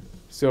mode.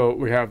 So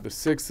we have the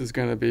 6th is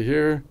going to be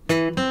here.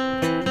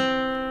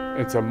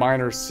 It's a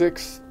minor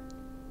 6th,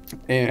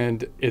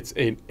 and it's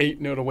an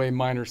 8-note away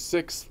minor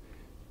 6th.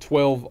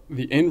 12,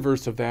 the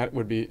inverse of that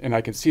would be, and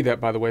I can see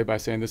that, by the way, by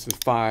saying this is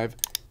 5,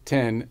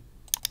 10,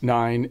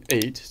 9,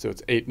 8. So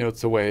it's 8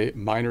 notes away,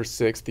 minor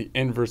 6. The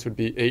inverse would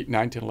be 8,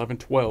 9, 10, 11,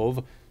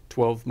 12.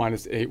 12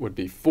 minus 8 would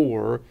be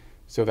 4.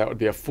 So that would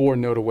be a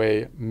 4-note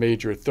away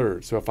major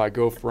third. So if I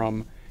go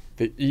from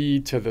the E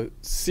to the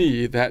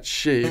C, that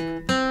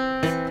shape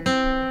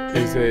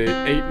is a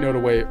 8-note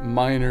away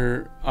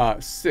minor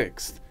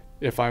 6th.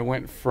 If I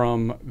went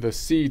from the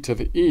C to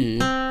the E,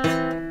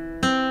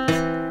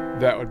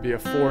 that would be a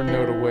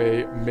 4-note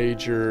away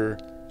major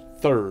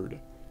third.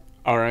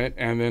 All right,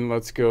 and then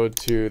let's go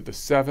to the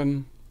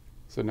 7.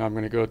 So now I'm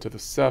going to go to the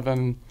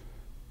 7,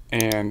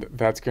 and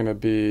that's going to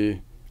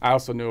be, I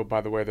also know, by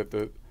the way, that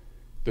the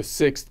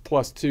 6th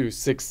plus 2,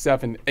 6,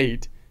 7,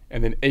 8,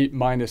 and then 8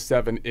 minus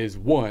 7 is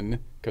 1,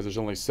 because there's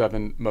only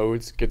 7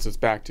 modes, gets us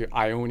back to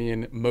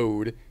Ionian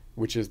mode,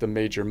 which is the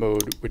major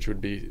mode, which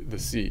would be the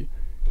C.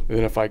 And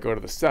then if I go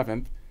to the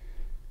 7th,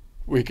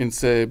 we can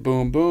say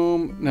boom,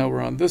 boom. Now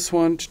we're on this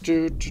one,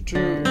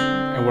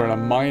 and we're in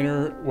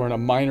a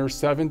minor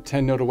 7,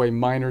 10-note away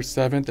minor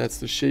 7th. That's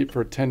the shape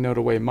for a 10-note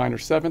away minor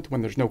 7th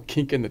when there's no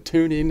kink in the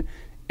tuning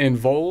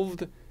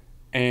involved.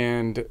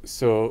 And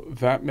so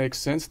that makes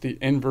sense. The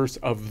inverse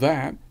of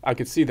that, I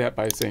could see that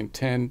by saying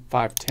 10,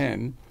 5,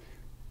 10.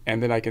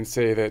 And then I can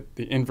say that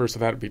the inverse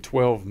of that would be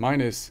 12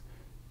 minus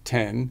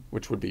 10,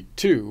 which would be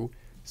 2.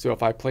 So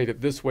if I played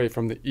it this way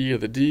from the E to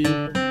the D,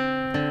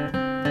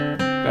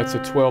 that's a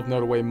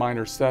 12-note away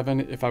minor 7.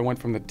 If I went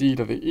from the D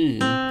to the E,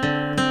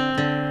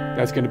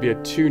 that's going to be a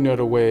 2-note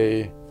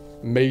away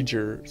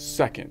major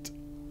second.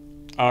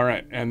 All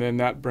right, and then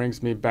that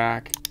brings me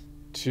back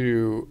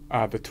to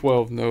the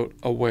 12-note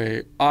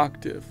away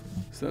octave.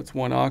 So that's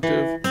 1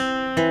 octave.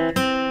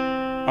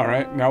 All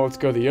right, now let's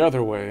go the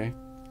other way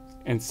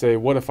and say,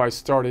 what if I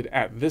started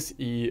at this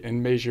E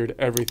and measured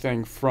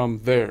everything from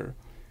there?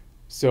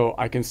 So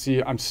I can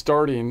see I'm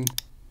starting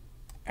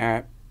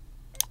at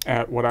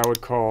what I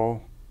would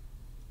call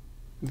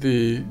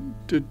the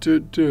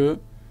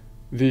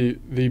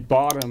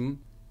bottom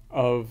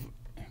of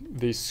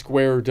the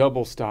square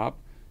double stop,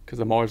 because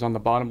I'm always on the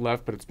bottom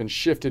left, but it's been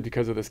shifted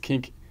because of this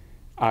kink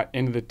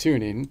into the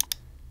tuning.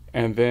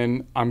 And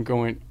then I'm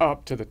going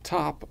up to the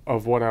top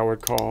of what I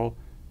would call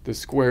the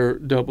square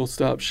double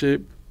stop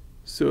shape.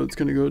 So it's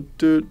going to go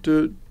dut,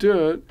 dut,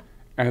 dut.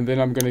 And then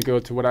I'm going to go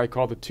to what I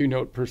call the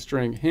 2-note per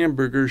string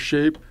hamburger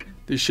shape.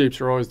 These shapes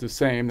are always the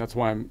same. That's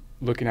why I'm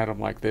looking at them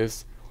like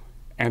this.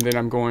 And then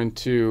I'm going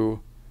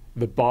to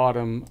the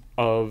bottom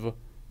of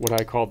what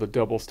I call the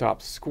double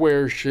stop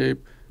square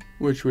shape,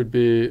 which would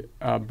be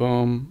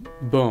boom,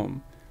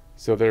 boom.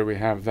 So there we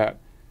have that.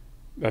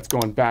 That's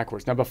going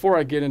backwards. Now, before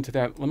I get into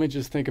that, let me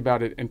just think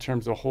about it in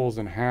terms of wholes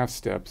and half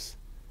steps,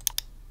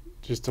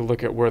 just to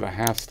look at where the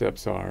half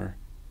steps are.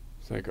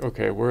 It's like,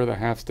 okay, where are the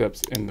half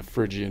steps in the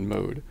Phrygian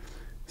mode?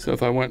 So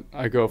if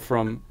I go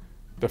from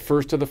the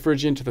first of the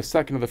Phrygian to the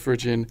second of the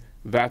Phrygian,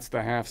 that's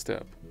the half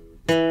step.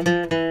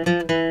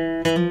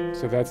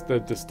 So that's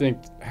the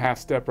distinct half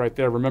step right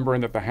there,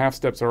 remembering that the half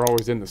steps are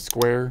always in the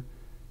square.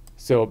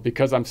 So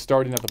because I'm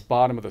starting at the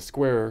bottom of the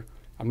square,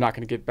 I'm not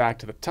going to get back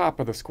to the top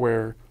of the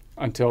square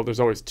until there's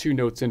always 2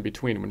 notes in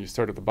between when you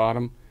start at the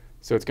bottom.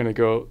 So it's going to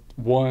go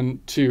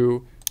 1,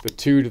 2, the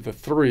 2 to the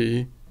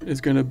 3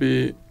 is going to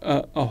be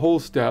a whole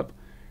step.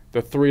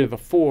 The 3 to the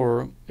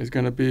 4 is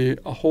going to be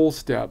a whole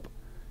step.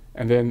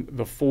 And then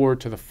the 4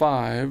 to the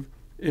 5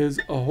 is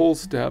a whole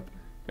step.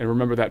 And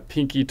remember that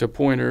pinky to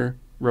pointer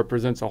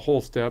represents a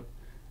whole step.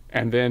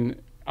 And then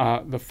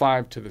the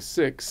 5 to the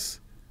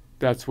 6,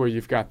 that's where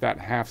you've got that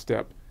half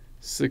step.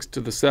 6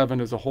 to the 7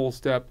 is a whole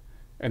step.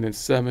 And then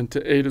 7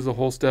 to 8 is a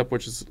whole step,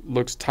 which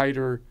looks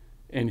tighter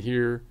in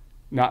here,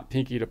 not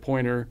pinky to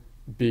pointer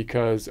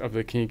because of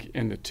the kink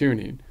in the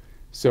tuning.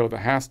 So the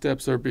half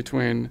steps are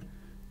between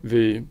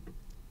the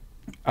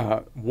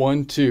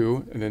 1,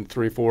 2, and then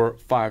 3, 4,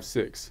 5,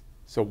 6.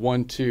 So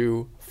 1,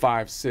 2,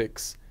 5,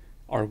 6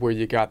 are where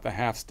you got the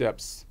half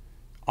steps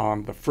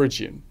on the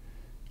Phrygian.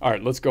 All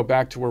right, let's go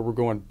back to where we're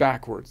going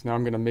backwards. Now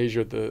I'm going to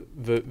measure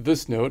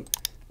this note.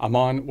 I'm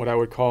on what I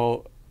would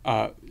call,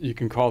 you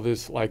can call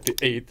this like the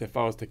 8th if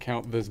I was to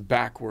count this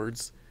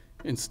backwards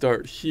and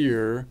start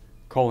here,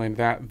 calling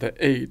that the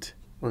 8.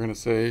 We're going to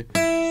say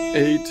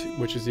 8,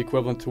 which is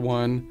equivalent to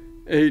 1,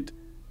 8,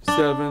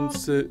 7,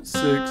 6,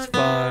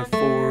 5,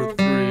 4,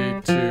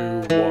 3,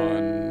 2,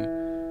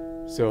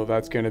 1. So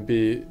that's going to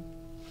be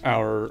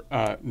our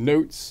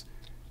notes.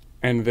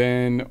 And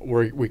then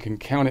we can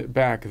count it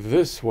back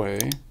this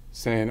way,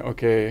 saying,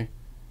 okay,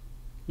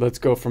 let's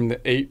go from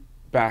the 8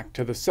 back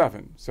to the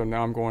 7. So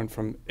now I'm going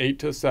from 8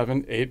 to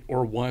 7, 8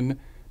 or 1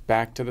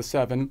 back to the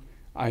 7.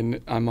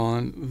 I'm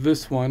on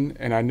this one,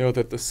 and I know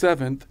that the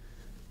 7th,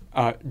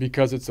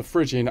 because it's a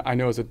Phrygian, I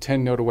know is a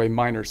 10-note away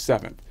minor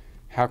 7th.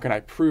 How can I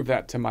prove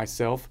that to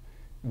myself?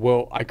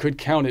 Well, I could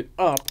count it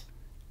up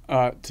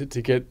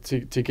to get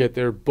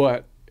there,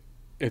 but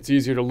it's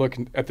easier to look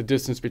at the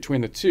distance between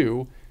the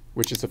two.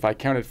 which is if I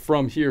counted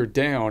from here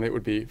down, it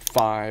would be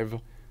 5,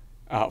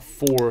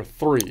 4,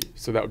 3.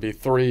 So that would be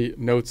 3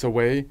 notes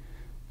away.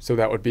 So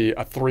that would be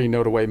a 3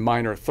 note away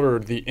minor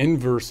third. The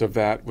inverse of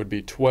that would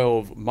be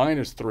 12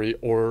 minus 3,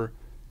 or,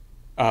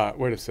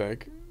 wait a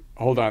sec,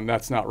 hold on,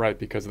 that's not right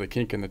because of the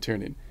kink in the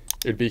tuning.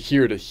 It would be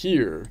here to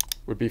here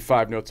would be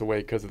 5 notes away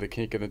because of the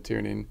kink in the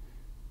tuning.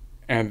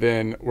 And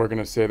then we're going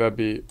to say that'd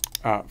be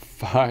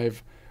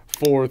 5,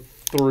 4,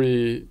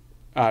 3,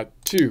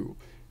 2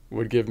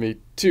 would give me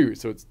 2.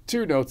 So it's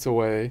 2 notes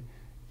away,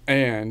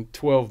 and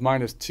 12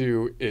 minus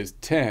 2 is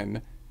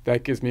 10.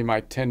 That gives me my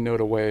 10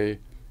 note away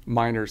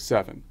minor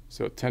 7.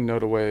 So 10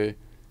 note away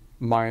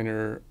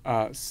minor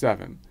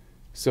 7.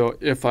 So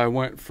if I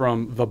went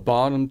from the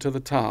bottom to the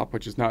top,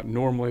 which is not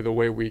normally the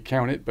way we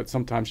count it, but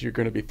sometimes you're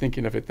going to be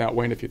thinking of it that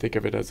way, and if you think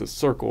of it as a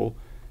circle,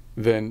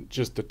 then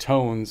just the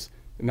tones,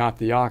 not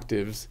the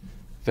octaves,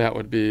 that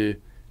would be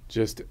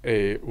just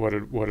a,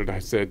 what did I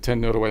say, 10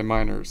 note away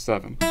minor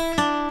 7.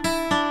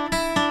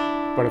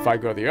 But if I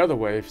go the other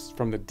way,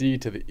 from the D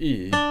to the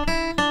E,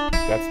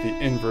 that's the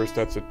inverse,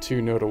 that's a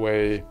 2 note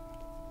away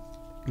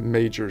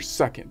major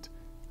second.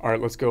 All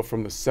right, let's go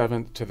from the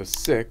 7th to the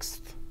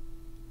 6th,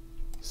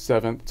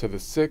 7th to the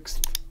 6th,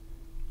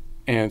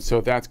 and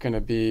so that's going to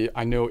be,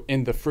 I know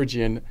in the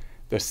Phrygian,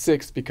 the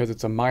 6th, because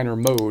it's a minor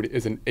mode,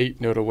 is an 8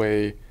 note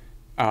away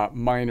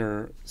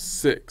minor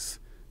 6.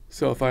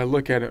 So if I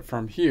look at it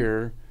from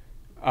here,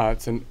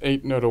 it's an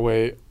 8 note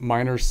away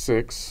minor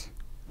 6.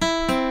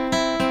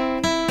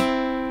 And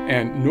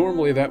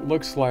normally that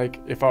looks like,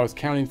 if I was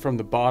counting from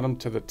the bottom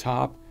to the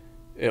top,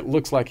 it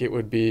looks like it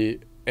would be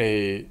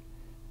a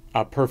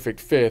perfect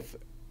fifth,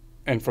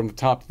 and from the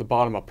top to the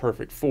bottom a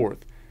perfect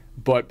fourth.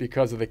 But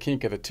because of the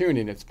kink of the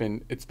tuning, it's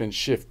been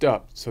shifted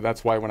up. So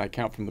that's why when I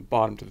count from the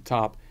bottom to the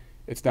top,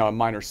 it's now a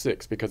minor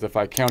 6. Because if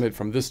I counted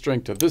from this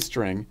string to this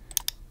string,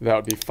 that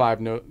would be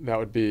 5 note. That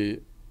would be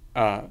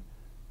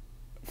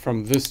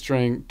from this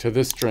string to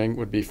this string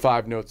would be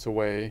 5 notes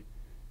away,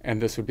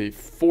 and this would be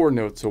 4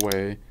 notes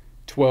away.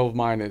 12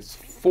 minus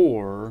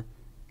 4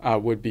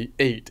 would be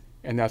 8,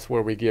 and that's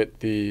where we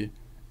get the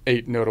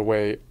 8 note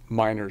away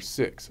minor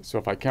 6. So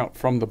if I count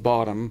from the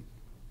bottom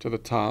to the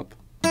top,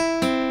 we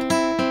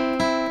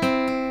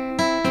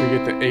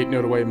get the 8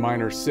 note away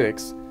minor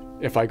 6.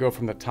 If I go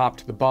from the top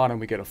to the bottom,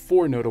 we get a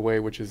 4 note away,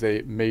 which is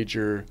a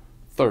major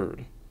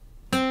third.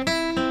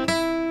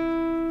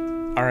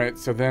 All right,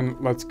 so then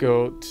let's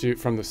go to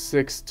from the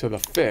 6th to the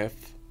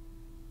 5th.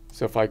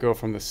 So if I go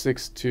from the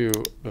 6th to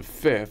the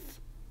 5th,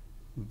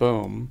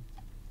 boom.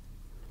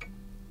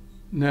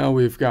 Now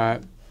we've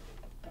got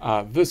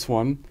this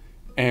one,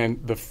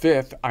 and the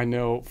 5th I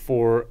know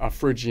for a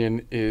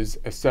Phrygian is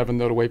a 7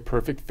 note away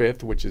perfect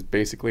 5th, which is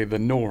basically the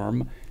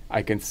norm.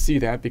 I can see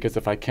that because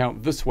if I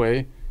count this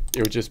way,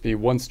 it would just be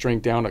 1 string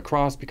down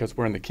across because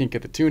we're in the kink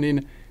of the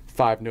tuning,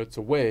 5 notes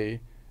away.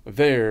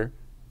 There,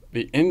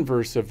 the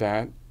inverse of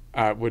that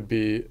would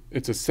be,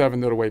 it's a 7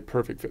 note away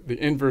perfect 5th. The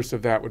inverse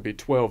of that would be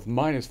 12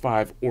 minus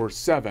 5, or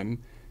 7.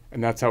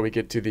 And that's how we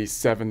get to the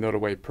 7 note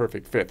away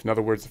perfect 5th. In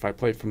other words, if I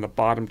played from the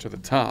bottom to the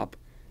top,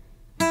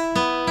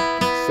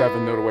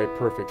 7 note away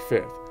perfect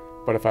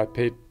 5th. But if I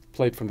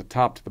played from the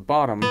top to the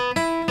bottom,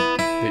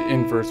 the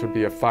inverse would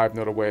be a 5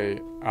 note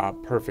away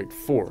perfect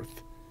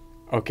 4th.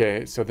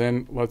 Okay, so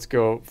then let's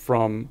go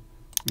from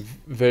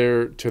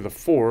there to the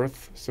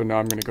 4th. So now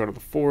I'm going to go to the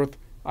 4th.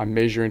 I'm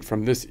measuring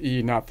from this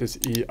E, not this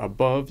E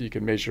above. You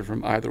can measure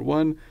from either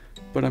one,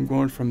 but I'm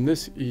going from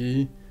this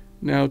E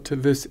now to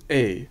this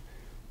A.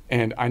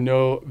 And I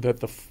know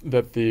that the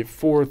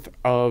 4th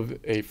of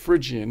a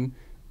Phrygian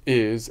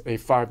is a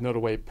 5 note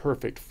away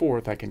perfect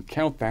 4th. I can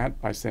count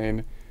that by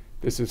saying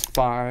this is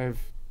 5,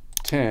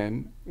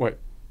 10,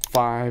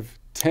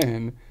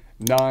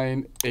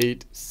 9,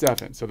 8,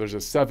 7. So there's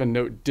a 7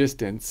 note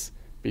distance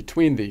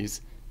between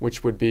these,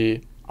 which would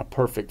be a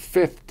perfect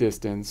 5th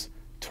distance.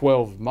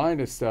 12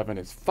 minus 7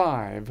 is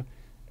 5,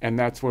 and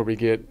that's where we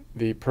get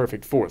the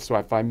perfect 4th. So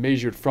if I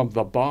measured from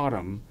the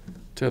bottom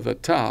to the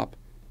top,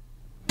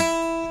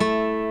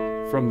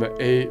 from the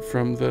E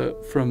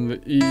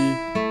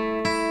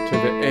to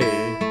the A,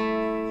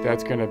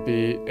 that's going to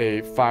be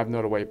a 5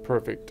 note away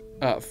perfect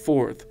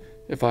 4th.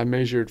 If I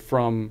measured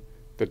from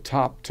the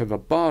top to the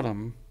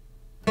bottom,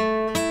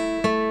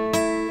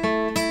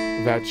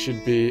 that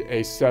should be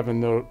a 7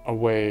 note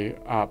away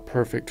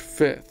perfect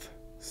 5th.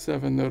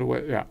 7 note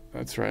away, yeah,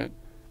 that's right.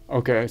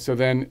 Okay, so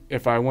then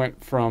if I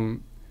went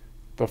from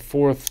the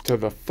 4th to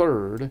the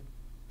 3rd,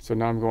 so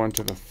now I'm going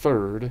to the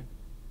 3rd.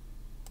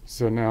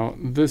 So now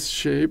this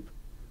shape,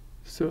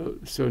 so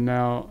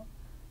now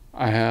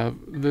I have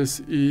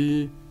this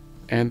E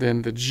and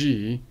then the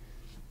G,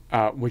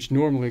 which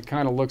normally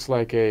kind of looks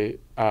like a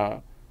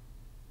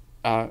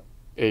 10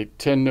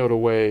 note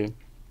away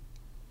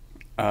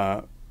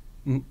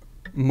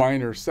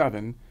minor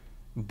 7,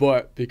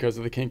 but because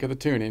of the kink of the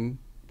tuning,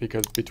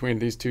 because between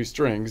these two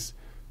strings,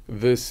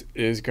 this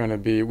is going to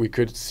be, we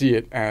could see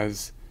it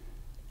as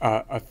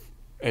a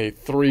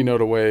 3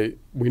 note away.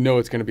 We know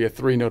it's going to be a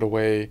 3 note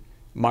away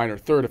minor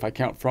third if I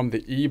count from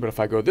the E, but if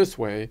I go this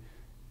way,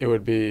 it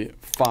would be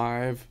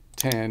 5,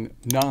 10,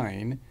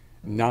 9,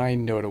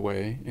 9 note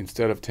away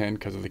instead of 10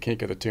 because of the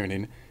kink of the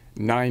tuning,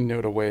 9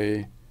 note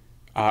away,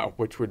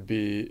 which would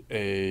be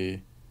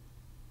a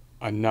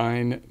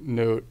 9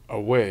 note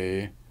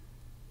away,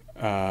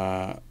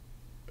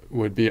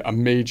 would be a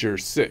major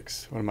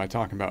 6. What am I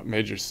talking about?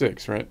 Major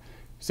 6, right?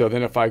 So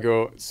then if I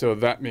go, so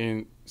that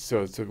means,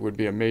 so it would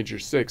be a major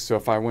 6. So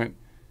if I went,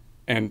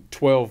 and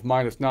 12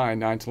 minus 9,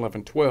 9 to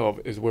 11,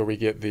 12 is where we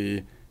get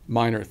the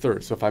minor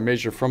third. So if I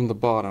measure from the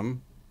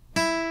bottom,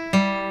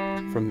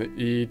 from the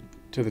E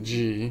to the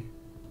G,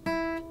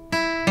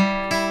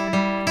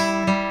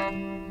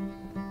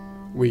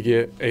 we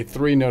get a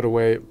 3 note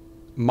away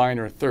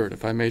minor third.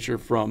 If I measure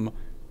from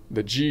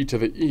the G to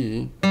the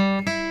E,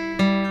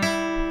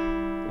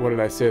 what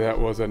did I say that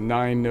was? A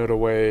 9 note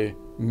away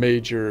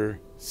major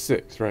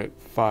 6, right?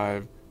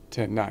 5,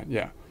 10, 9.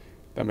 Yeah,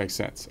 that makes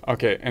sense.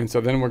 Okay, and so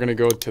then we're going to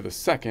go to the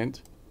second,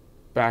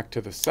 back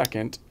to the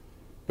second.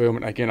 Boom,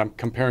 and again, I'm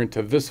comparing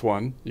to this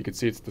one. You can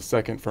see it's the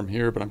second from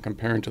here, but I'm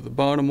comparing to the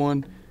bottom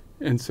one.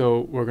 And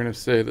so we're going to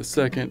say the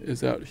second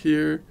is out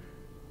here.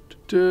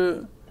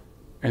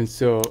 And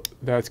so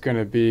that's going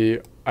to be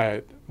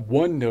a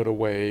 1 note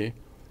away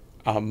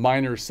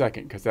minor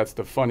second, because that's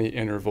the funny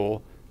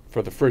interval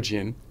for the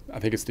Phrygian. I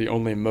think it's the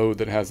only mode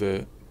that has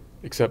a,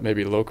 except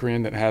maybe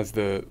Locrian, that has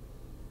the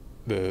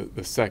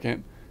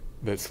second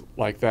that's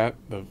like that,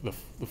 the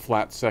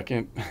flat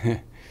second.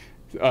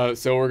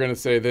 So we're going to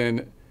say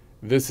then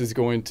this is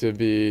going to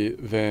be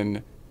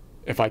then,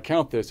 if I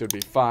count this, it would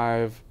be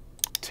 5,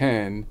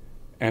 10,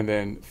 and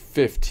then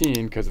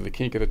 15 because of the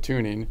kink of the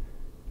tuning,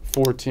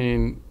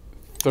 14,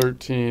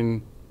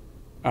 13,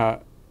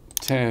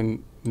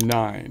 10,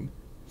 9.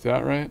 Is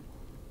that right?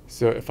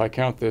 So if I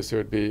count this, it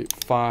would be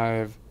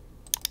 5,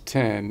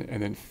 10,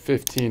 and then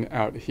 15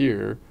 out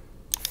here,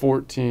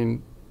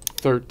 14,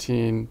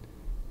 13,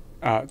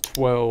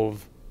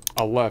 12,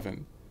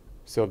 11.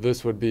 So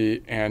this would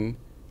be an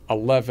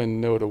 11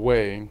 note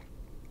away,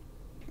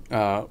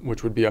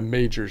 which would be a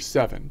major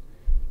 7.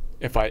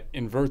 If I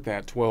invert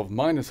that, 12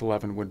 minus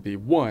 11 would be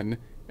 1,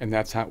 and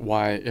that's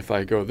why if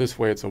I go this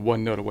way, it's a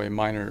 1 note away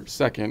minor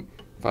second.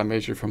 If I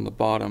measure from the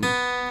bottom,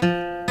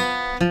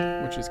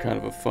 which is kind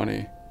of a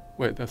funny,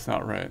 wait, that's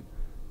not right.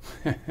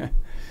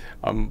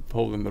 I'm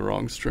holding the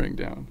wrong string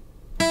down.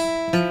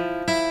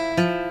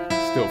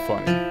 Still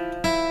funny.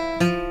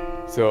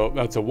 So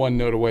that's a 1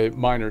 note away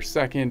minor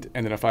second,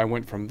 and then if I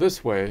went from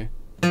this way,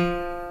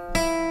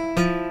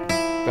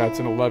 that's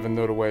an 11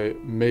 note away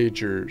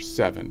major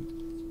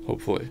 7,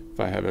 hopefully, if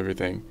I have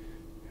everything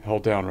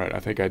held down right. I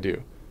think I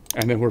do.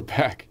 And then we're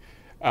back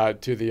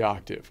to the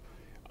octave.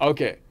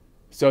 Okay,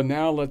 so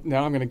now I'm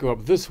going to go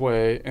up this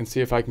way and see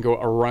if I can go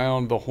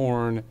around the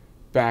horn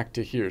back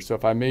to here. So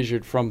if I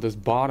measured from this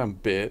bottom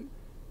bit,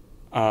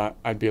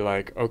 I'd be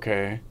like,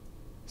 okay,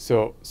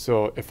 so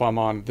if I'm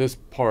on this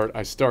part,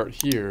 I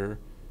start here,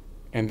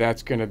 and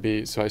that's going to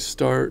be, so I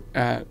start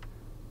at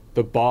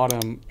the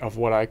bottom of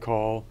what I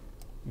call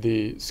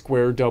the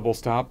square double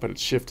stop, but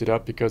it's shifted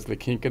up because of the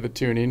kink of the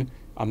tuning.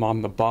 I'm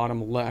on the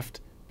bottom left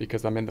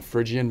because I'm in the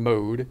Phrygian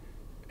mode,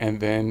 and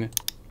then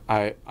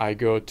I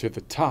go to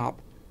the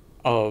top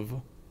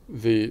of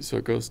the, so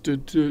it goes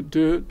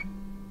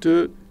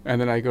and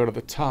then I go to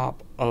the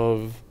top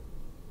of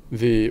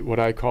the, what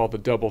I call the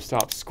double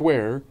stop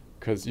square,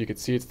 because you can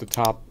see it's the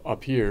top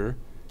up here,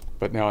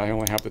 but now I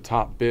only have the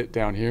top bit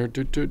down here.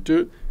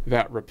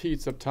 That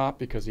repeats up top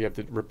because you have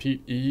to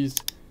repeat E's,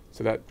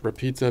 so that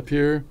repeats up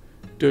here.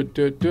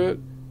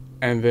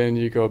 And then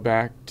you go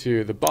back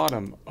to the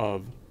bottom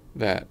of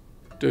that,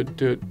 or and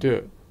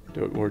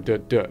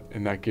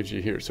that gives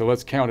you here. So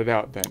let's count it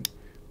out then.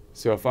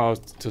 So if I was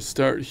to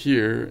start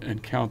here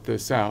and count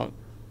this out,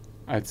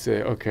 I'd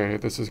say, okay,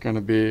 this is going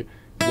to be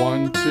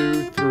 1,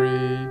 2,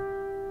 3,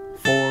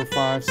 4,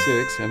 5,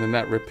 6, and then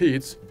that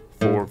repeats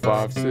 4,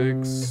 5,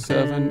 6,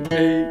 7,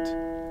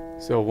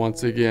 8. So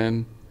once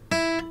again,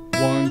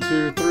 1,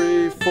 2,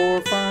 3,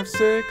 4, 5,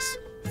 6,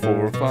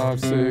 4, 5,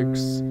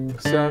 6,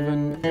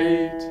 7,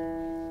 8.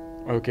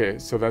 Okay,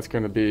 so that's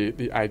going to be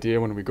the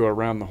idea when we go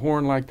around the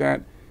horn like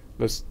that.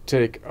 Let's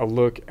take a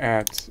look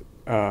at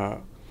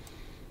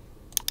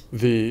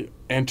the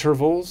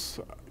intervals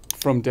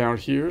from down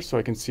here, so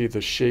I can see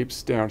the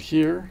shapes down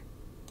here.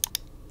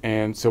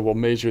 And so we'll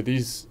measure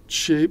these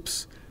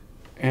shapes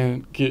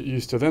and get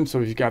used to them. So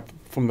we've got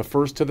from the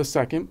first to the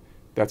second,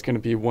 that's going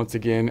to be once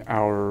again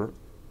our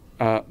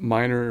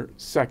minor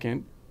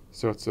second.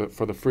 So it's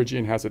for the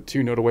Phrygian has a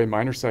 2 note away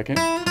minor second.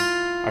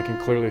 I can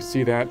clearly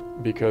see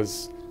that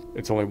because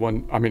it's only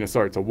one, it's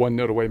a 1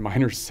 note away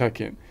minor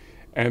second.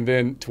 And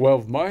then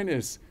 12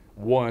 minus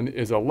 1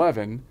 is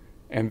 11,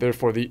 and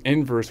therefore the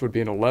inverse would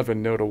be an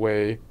 11 note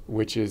away,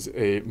 which is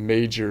a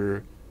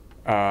major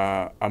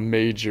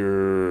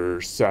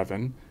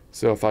 7.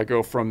 So if I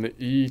go from the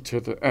E to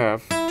the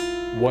F,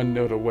 1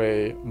 note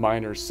away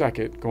minor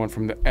second, going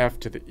from the F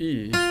to the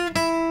E,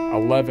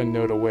 11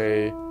 note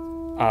away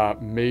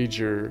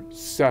major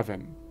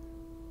 7.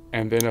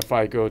 And then if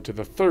I go to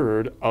the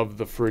third of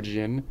the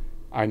Phrygian,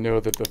 I know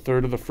that the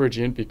third of the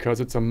Phrygian,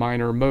 because it's a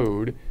minor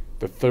mode,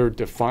 The third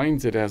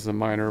defines it as a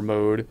minor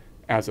mode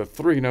as a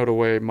 3-note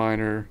away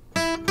minor,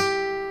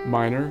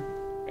 minor.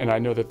 And I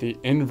know that the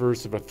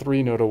inverse of a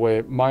 3-note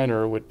away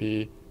minor would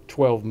be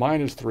 12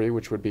 minus 3,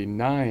 which would be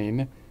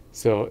 9.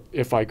 So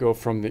if I go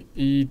from the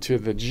E to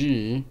the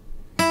G,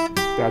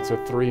 that's a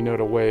 3-note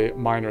away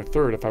minor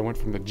third. If I went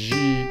from the G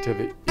to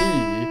the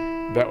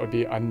E, that would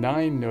be a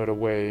 9-note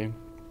away,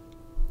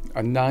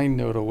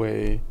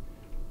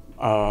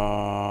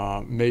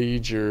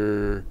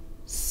 major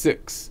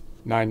 6,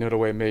 9-note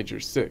away major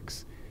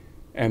 6.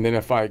 And then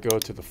if I go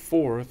to the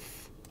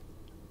fourth,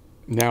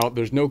 now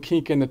there's no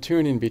kink in the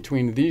tuning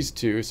between these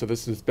two, so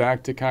this is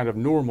back to kind of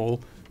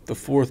normal, the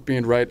fourth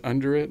being right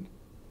under it.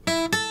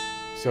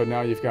 So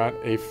now you've got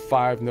a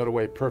 5-note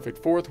away perfect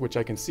fourth, which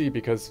I can see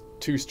because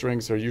two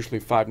strings are usually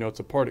 5 notes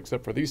apart,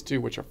 except for these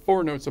two, which are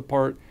 4 notes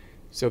apart.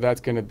 So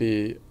that's going to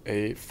be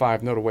a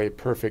 5-note away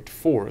perfect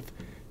fourth.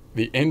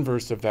 The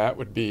inverse of that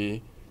would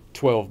be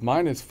 12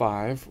 minus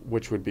 5,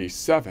 which would be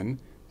 7.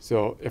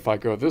 So if I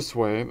go this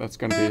way, that's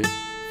going to be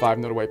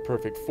 5-note away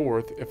perfect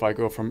fourth. If I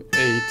go from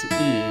A to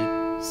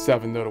E,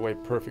 7-note away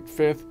perfect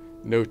fifth,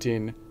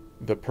 noting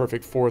the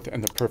perfect fourth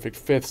and the perfect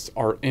fifths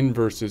are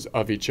inverses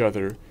of each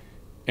other,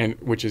 and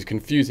which is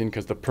confusing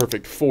because the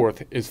perfect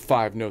fourth is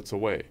 5 notes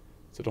away.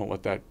 So don't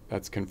let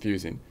that's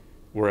confusing.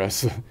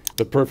 Whereas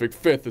the perfect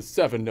fifth is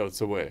 7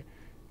 notes away.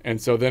 And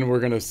so then we're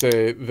going to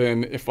say,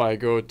 then if I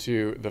go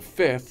to the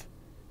fifth,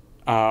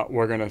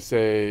 we're going to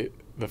say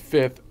the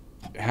fifth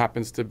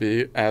happens to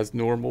be, as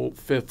normal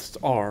fifths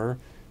are,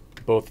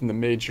 both in the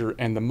major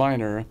and the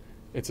minor,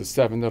 it's a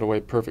 7-note away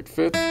perfect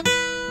fifth.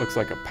 Looks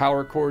like a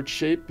power chord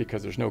shape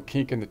because there's no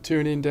kink in the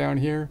tuning down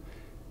here.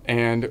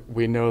 And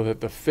we know that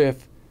the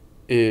fifth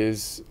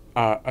is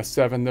a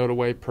 7-note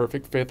away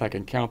perfect fifth. I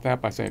can count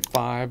that by saying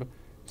 5,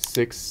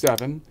 6,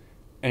 7.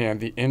 And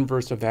the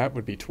inverse of that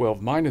would be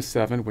 12 minus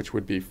 7, which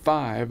would be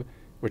 5,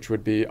 which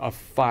would be a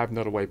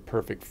 5-note away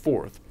perfect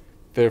fourth.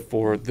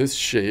 Therefore, this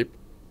shape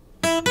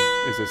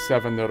is a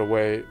 7-note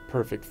away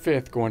perfect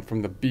fifth going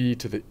from the B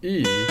to the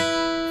E,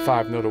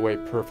 5-note away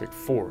perfect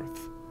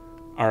fourth.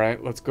 All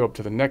right, let's go up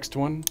to the next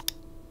one.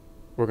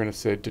 We're going to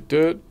say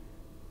dut,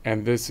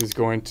 and this is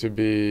going to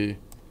be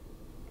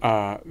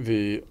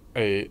a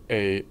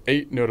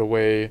 8-note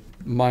away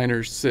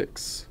minor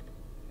 6.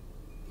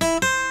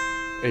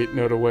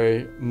 8-note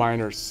away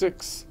minor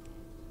 6,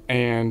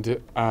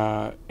 and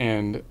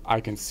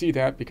I can see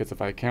that because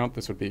if I count,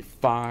 this would be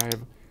 5,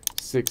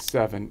 6,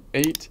 7,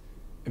 8.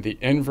 The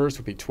inverse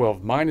would be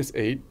 12 minus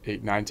 8.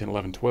 8, 9, 10,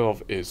 11,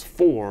 12 is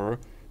 4.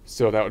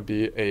 So that would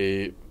be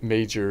a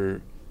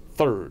major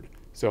third.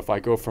 So if I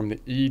go from the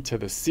E to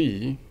the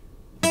C,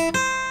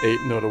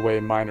 8-note away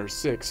minor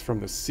 6, from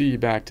the C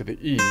back to the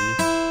E,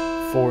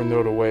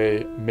 4-note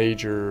away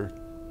major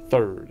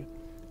third.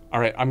 All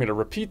right, I'm going to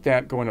repeat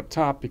that going up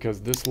top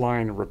because this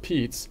line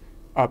repeats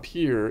up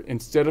here.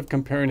 Instead of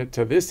comparing it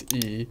to this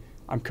E,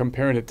 I'm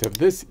comparing it to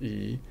this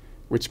E,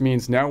 which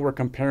means now we're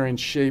comparing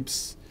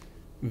shapes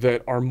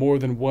that are more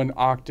than 1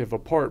 octave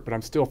apart, but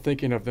I'm still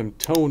thinking of them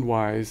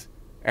tone-wise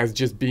as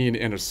just being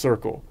in a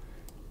circle.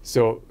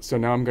 So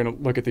now I'm going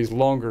to look at these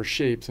longer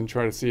shapes and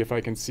try to see if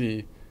I can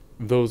see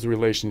those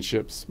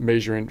relationships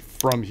measuring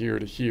from here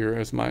to here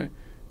as my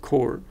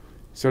chord.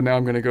 So now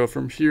I'm going to go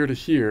from here to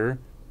here.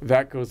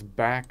 That goes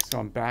back, so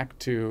I'm back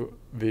to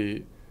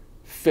the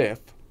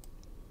fifth.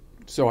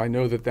 So I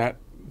know that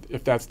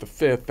if that's the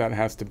fifth, that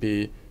has to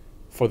be,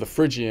 for the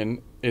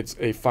Phrygian, it's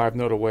a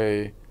 5-note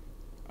away,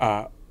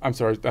 I'm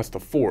sorry, that's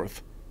the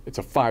fourth. It's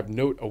a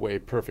 5-note away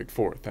perfect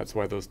fourth. That's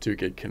why those two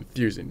get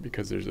confusing,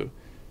 because there's a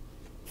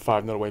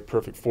 5-note away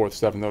perfect fourth,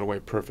 7-note away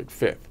perfect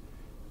fifth.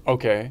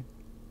 Okay,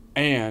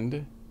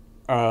 and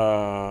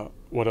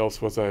what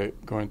else was I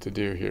going to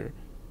do here?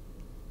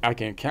 I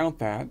can count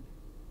that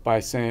by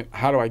saying,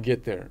 how do I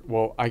get there?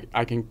 Well,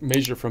 I can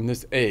measure from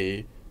this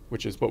A,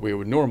 which is what we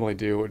would normally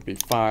do. It would be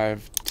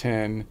 5,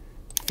 10,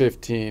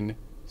 15,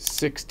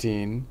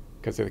 16,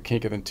 because of the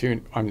kink of the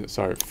tune. I'm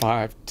sorry,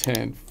 5,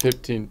 10,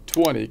 15,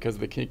 20, because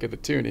of the kink of the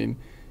tuning,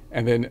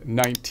 and then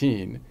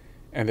 19.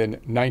 And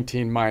then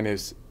 19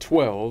 minus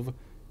 12,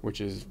 which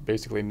is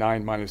basically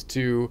 9 minus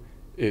 2,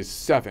 is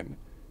 7.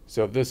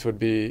 So this would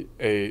be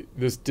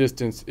this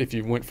distance, if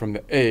you went from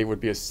the A,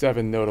 would be a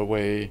 7-note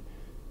away,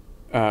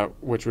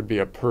 which would be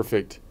a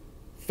perfect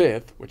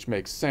fifth, which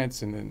makes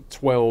sense. And then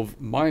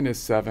 12 minus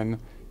 7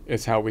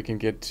 is how we can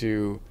get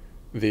to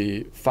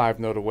the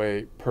 5-note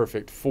away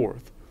perfect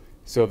fourth.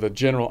 So the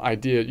general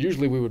idea,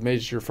 usually we would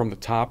measure from the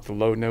top, the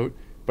low note,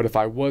 but if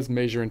I was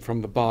measuring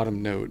from the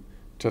bottom note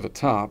to the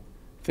top,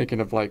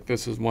 thinking of like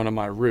this is one of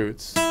my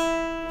roots,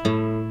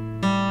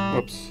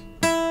 whoops,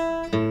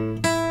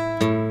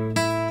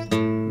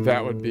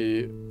 that would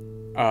be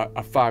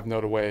a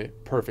 5-note away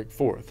perfect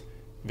fourth.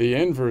 The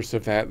inverse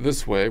of that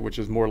this way, which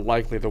is more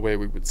likely the way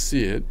we would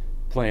see it,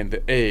 playing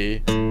the A,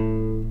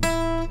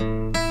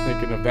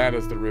 thinking of that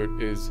as the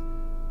root, is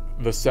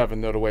the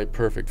 7-note away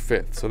perfect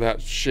fifth. So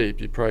that shape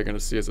you're probably going to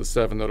see as a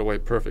 7-note away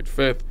perfect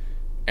fifth,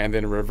 and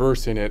then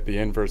reversing it, the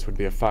inverse would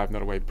be a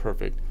 5-note away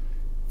perfect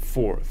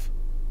fourth.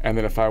 And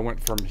then if I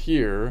went from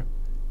here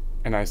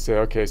and I say,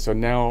 okay, so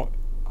now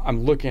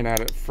I'm looking at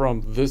it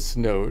from this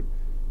note,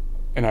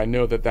 and I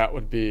know that that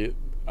would be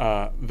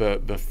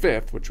the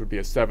fifth, which would be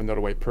a 7-note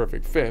away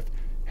perfect fifth.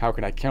 How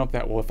can I count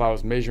that? Well, if I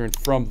was measuring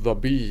from the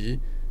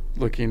B,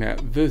 looking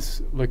at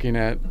this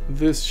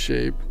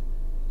shape,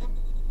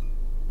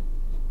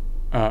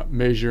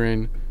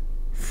 measuring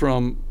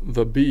from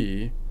the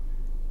B,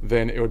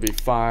 then it would be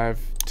 5,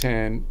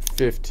 10,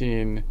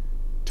 15,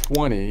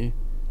 20,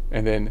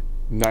 and then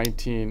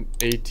 19,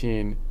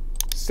 18,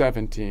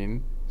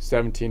 17,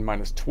 17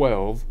 minus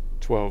 12,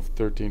 12,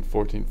 13,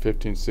 14,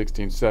 15,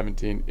 16,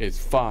 17 is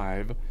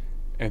 5.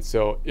 And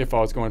so if I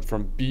was going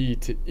from B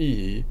to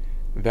E,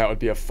 that would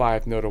be a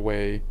 5-note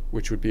away,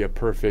 which would be a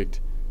perfect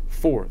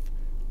fourth.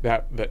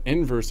 The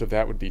inverse of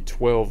that would be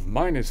 12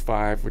 minus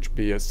 5, which would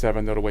be a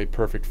 7-note away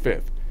perfect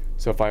fifth.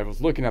 So if I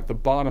was looking at the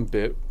bottom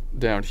bit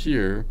down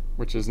here,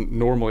 which isn't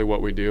normally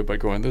what we do, but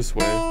going this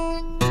way,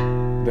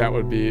 that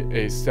would be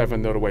a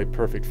 7-note away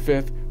perfect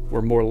fifth.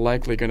 We're more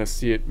likely going to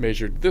see it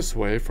measured this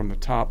way from the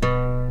top to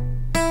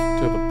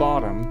the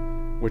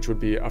bottom, which would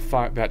be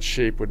that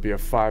shape would be a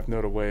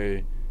 5-note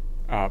away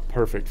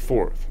perfect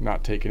fourth,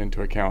 not taking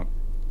into account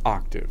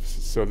octaves.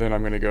 So then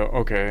I'm going to go,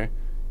 okay,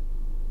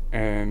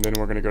 and then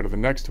we're going to go to the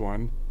next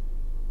one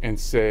and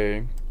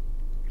say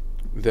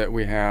that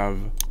we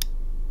have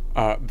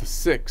the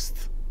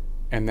sixth,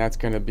 and that's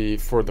going to be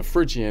for the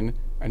Phrygian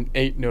an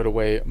 8-note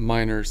away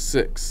minor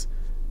 6.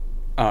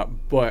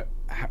 But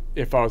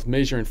if I was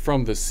measuring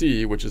from the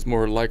C, which is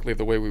more likely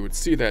the way we would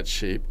see that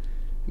shape,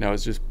 now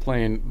it's just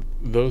playing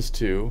those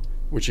two,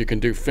 which you can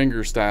do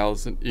finger style.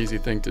 Is an easy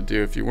thing to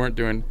do. If you weren't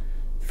doing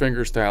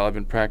finger style, I've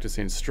been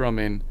practicing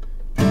strumming.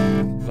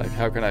 Like,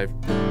 how can I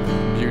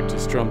mute to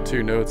strum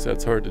 2 notes?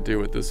 That's hard to do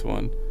with this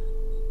one.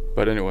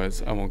 But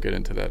anyways, I won't get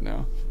into that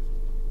now.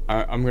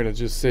 I'm going to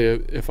just say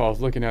if I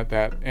was looking at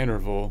that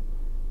interval,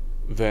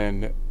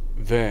 then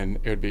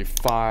it would be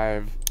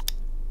 5,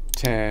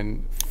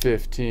 10,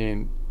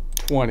 15,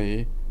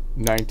 20,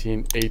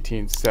 19,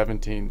 18,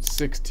 17,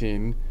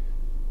 16,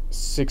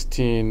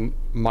 16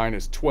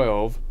 minus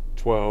 12,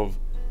 12,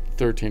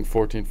 13,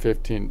 14,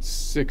 15,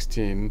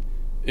 16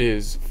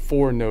 is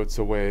 4 notes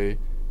away.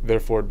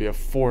 Therefore, it'd be a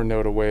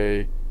 4-note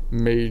away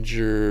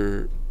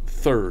major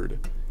third.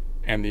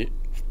 And the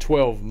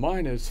 12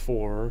 minus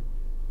 4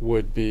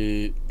 would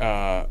be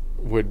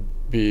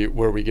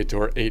where we get to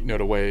our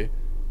 8-note away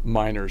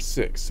minor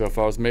 6. So if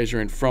I was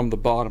measuring from the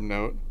bottom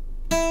note,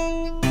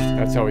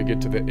 that's how we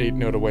get to the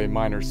 8-note away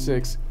minor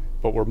 6,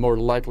 but we're more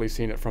likely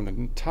seeing it from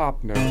the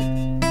top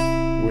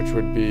note, which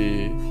would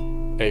be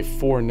a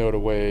 4-note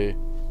away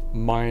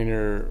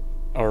minor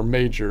or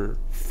major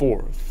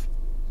fourth.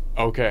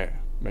 Okay,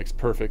 makes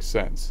perfect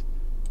sense.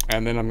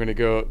 And then I'm going to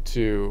go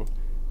to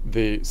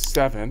the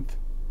 7th.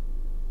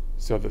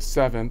 So the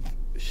 7th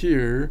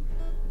here,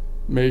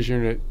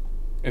 measuring it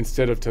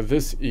instead of to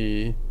this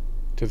E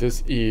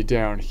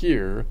down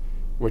here,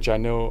 which I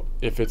know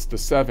if it's the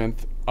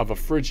 7th of a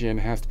Phrygian,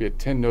 it has to be a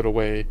 10-note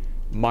away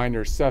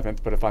minor 7th,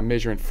 but if I'm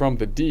measuring from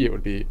the D, it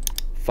would be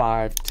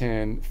 5,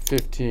 10,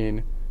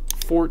 15,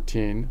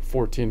 14,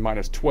 14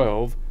 minus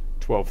 12,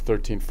 12,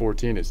 13,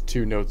 14 is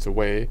 2 notes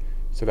away,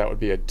 so that would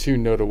be a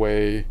 2-note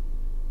away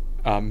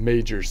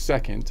major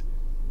second.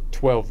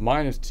 12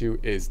 minus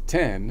 2 is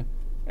 10,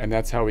 and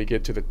that's how we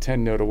get to the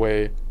 10-note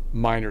away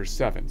minor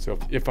 7. So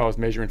if I was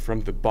measuring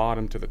from the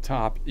bottom to the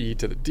top, E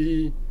to the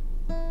D,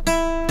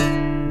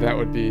 that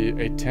would be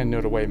a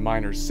 10-note away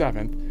minor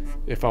 7th.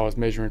 If I was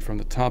measuring from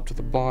the top to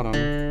the bottom,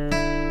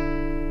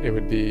 it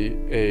would be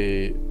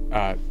a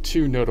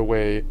 2-note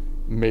away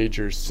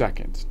major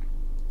second.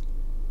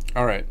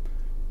 All right,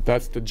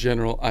 that's the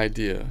general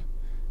idea.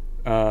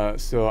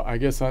 So I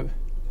guess like,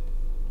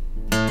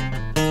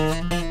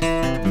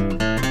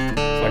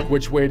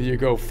 which way do you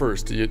go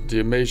first? Do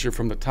you measure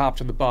from the top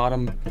to the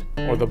bottom,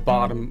 or the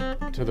bottom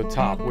to the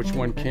top? Which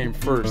one came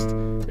first?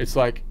 It's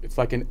like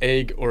an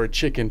egg or a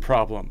chicken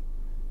problem.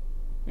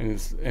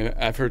 And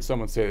I've heard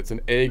someone say it's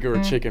an egg or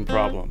a chicken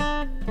problem.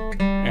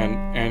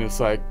 And it's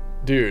like,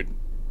 dude,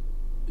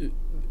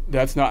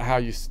 that's not how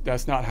you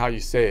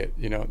say it,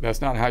 you know. That's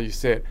not how you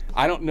say it.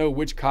 I don't know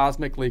which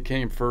cosmically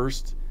came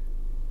first,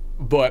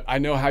 but I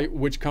know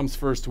which comes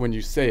first when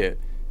you say it.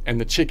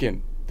 And the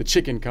chicken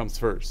comes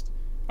first.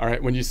 All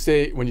right, when you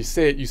say it,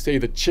 you say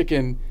the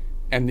chicken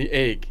and the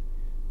egg.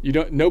 You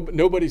don't.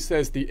 Nobody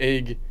says the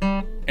egg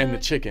and the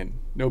chicken.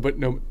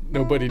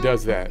 Nobody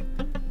does that.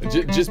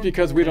 Just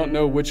because we don't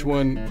know which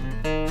one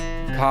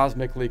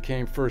cosmically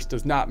came first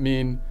does not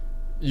mean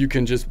you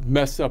can just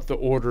mess up the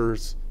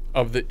orders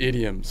of the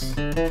idioms.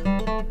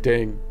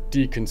 Dang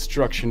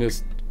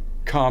deconstructionist,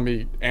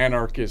 commie,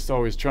 anarchists,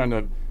 always trying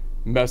to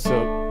mess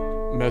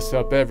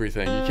up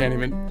everything. You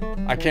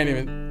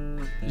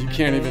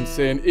can't even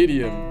say an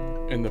idiom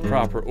in the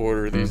proper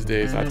order these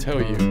days, I tell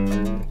you.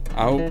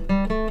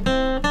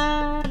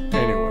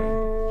 Anyway,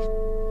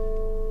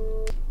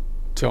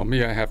 tell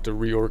me I have to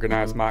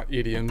reorganize my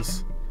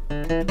idioms.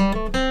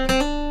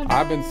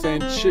 I've been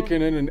saying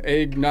chicken and an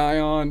egg nigh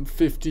on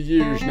 50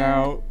 years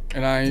now,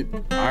 and I ain't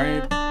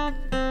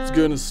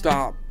gonna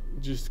stop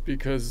just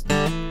because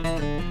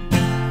I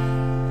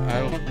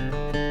don't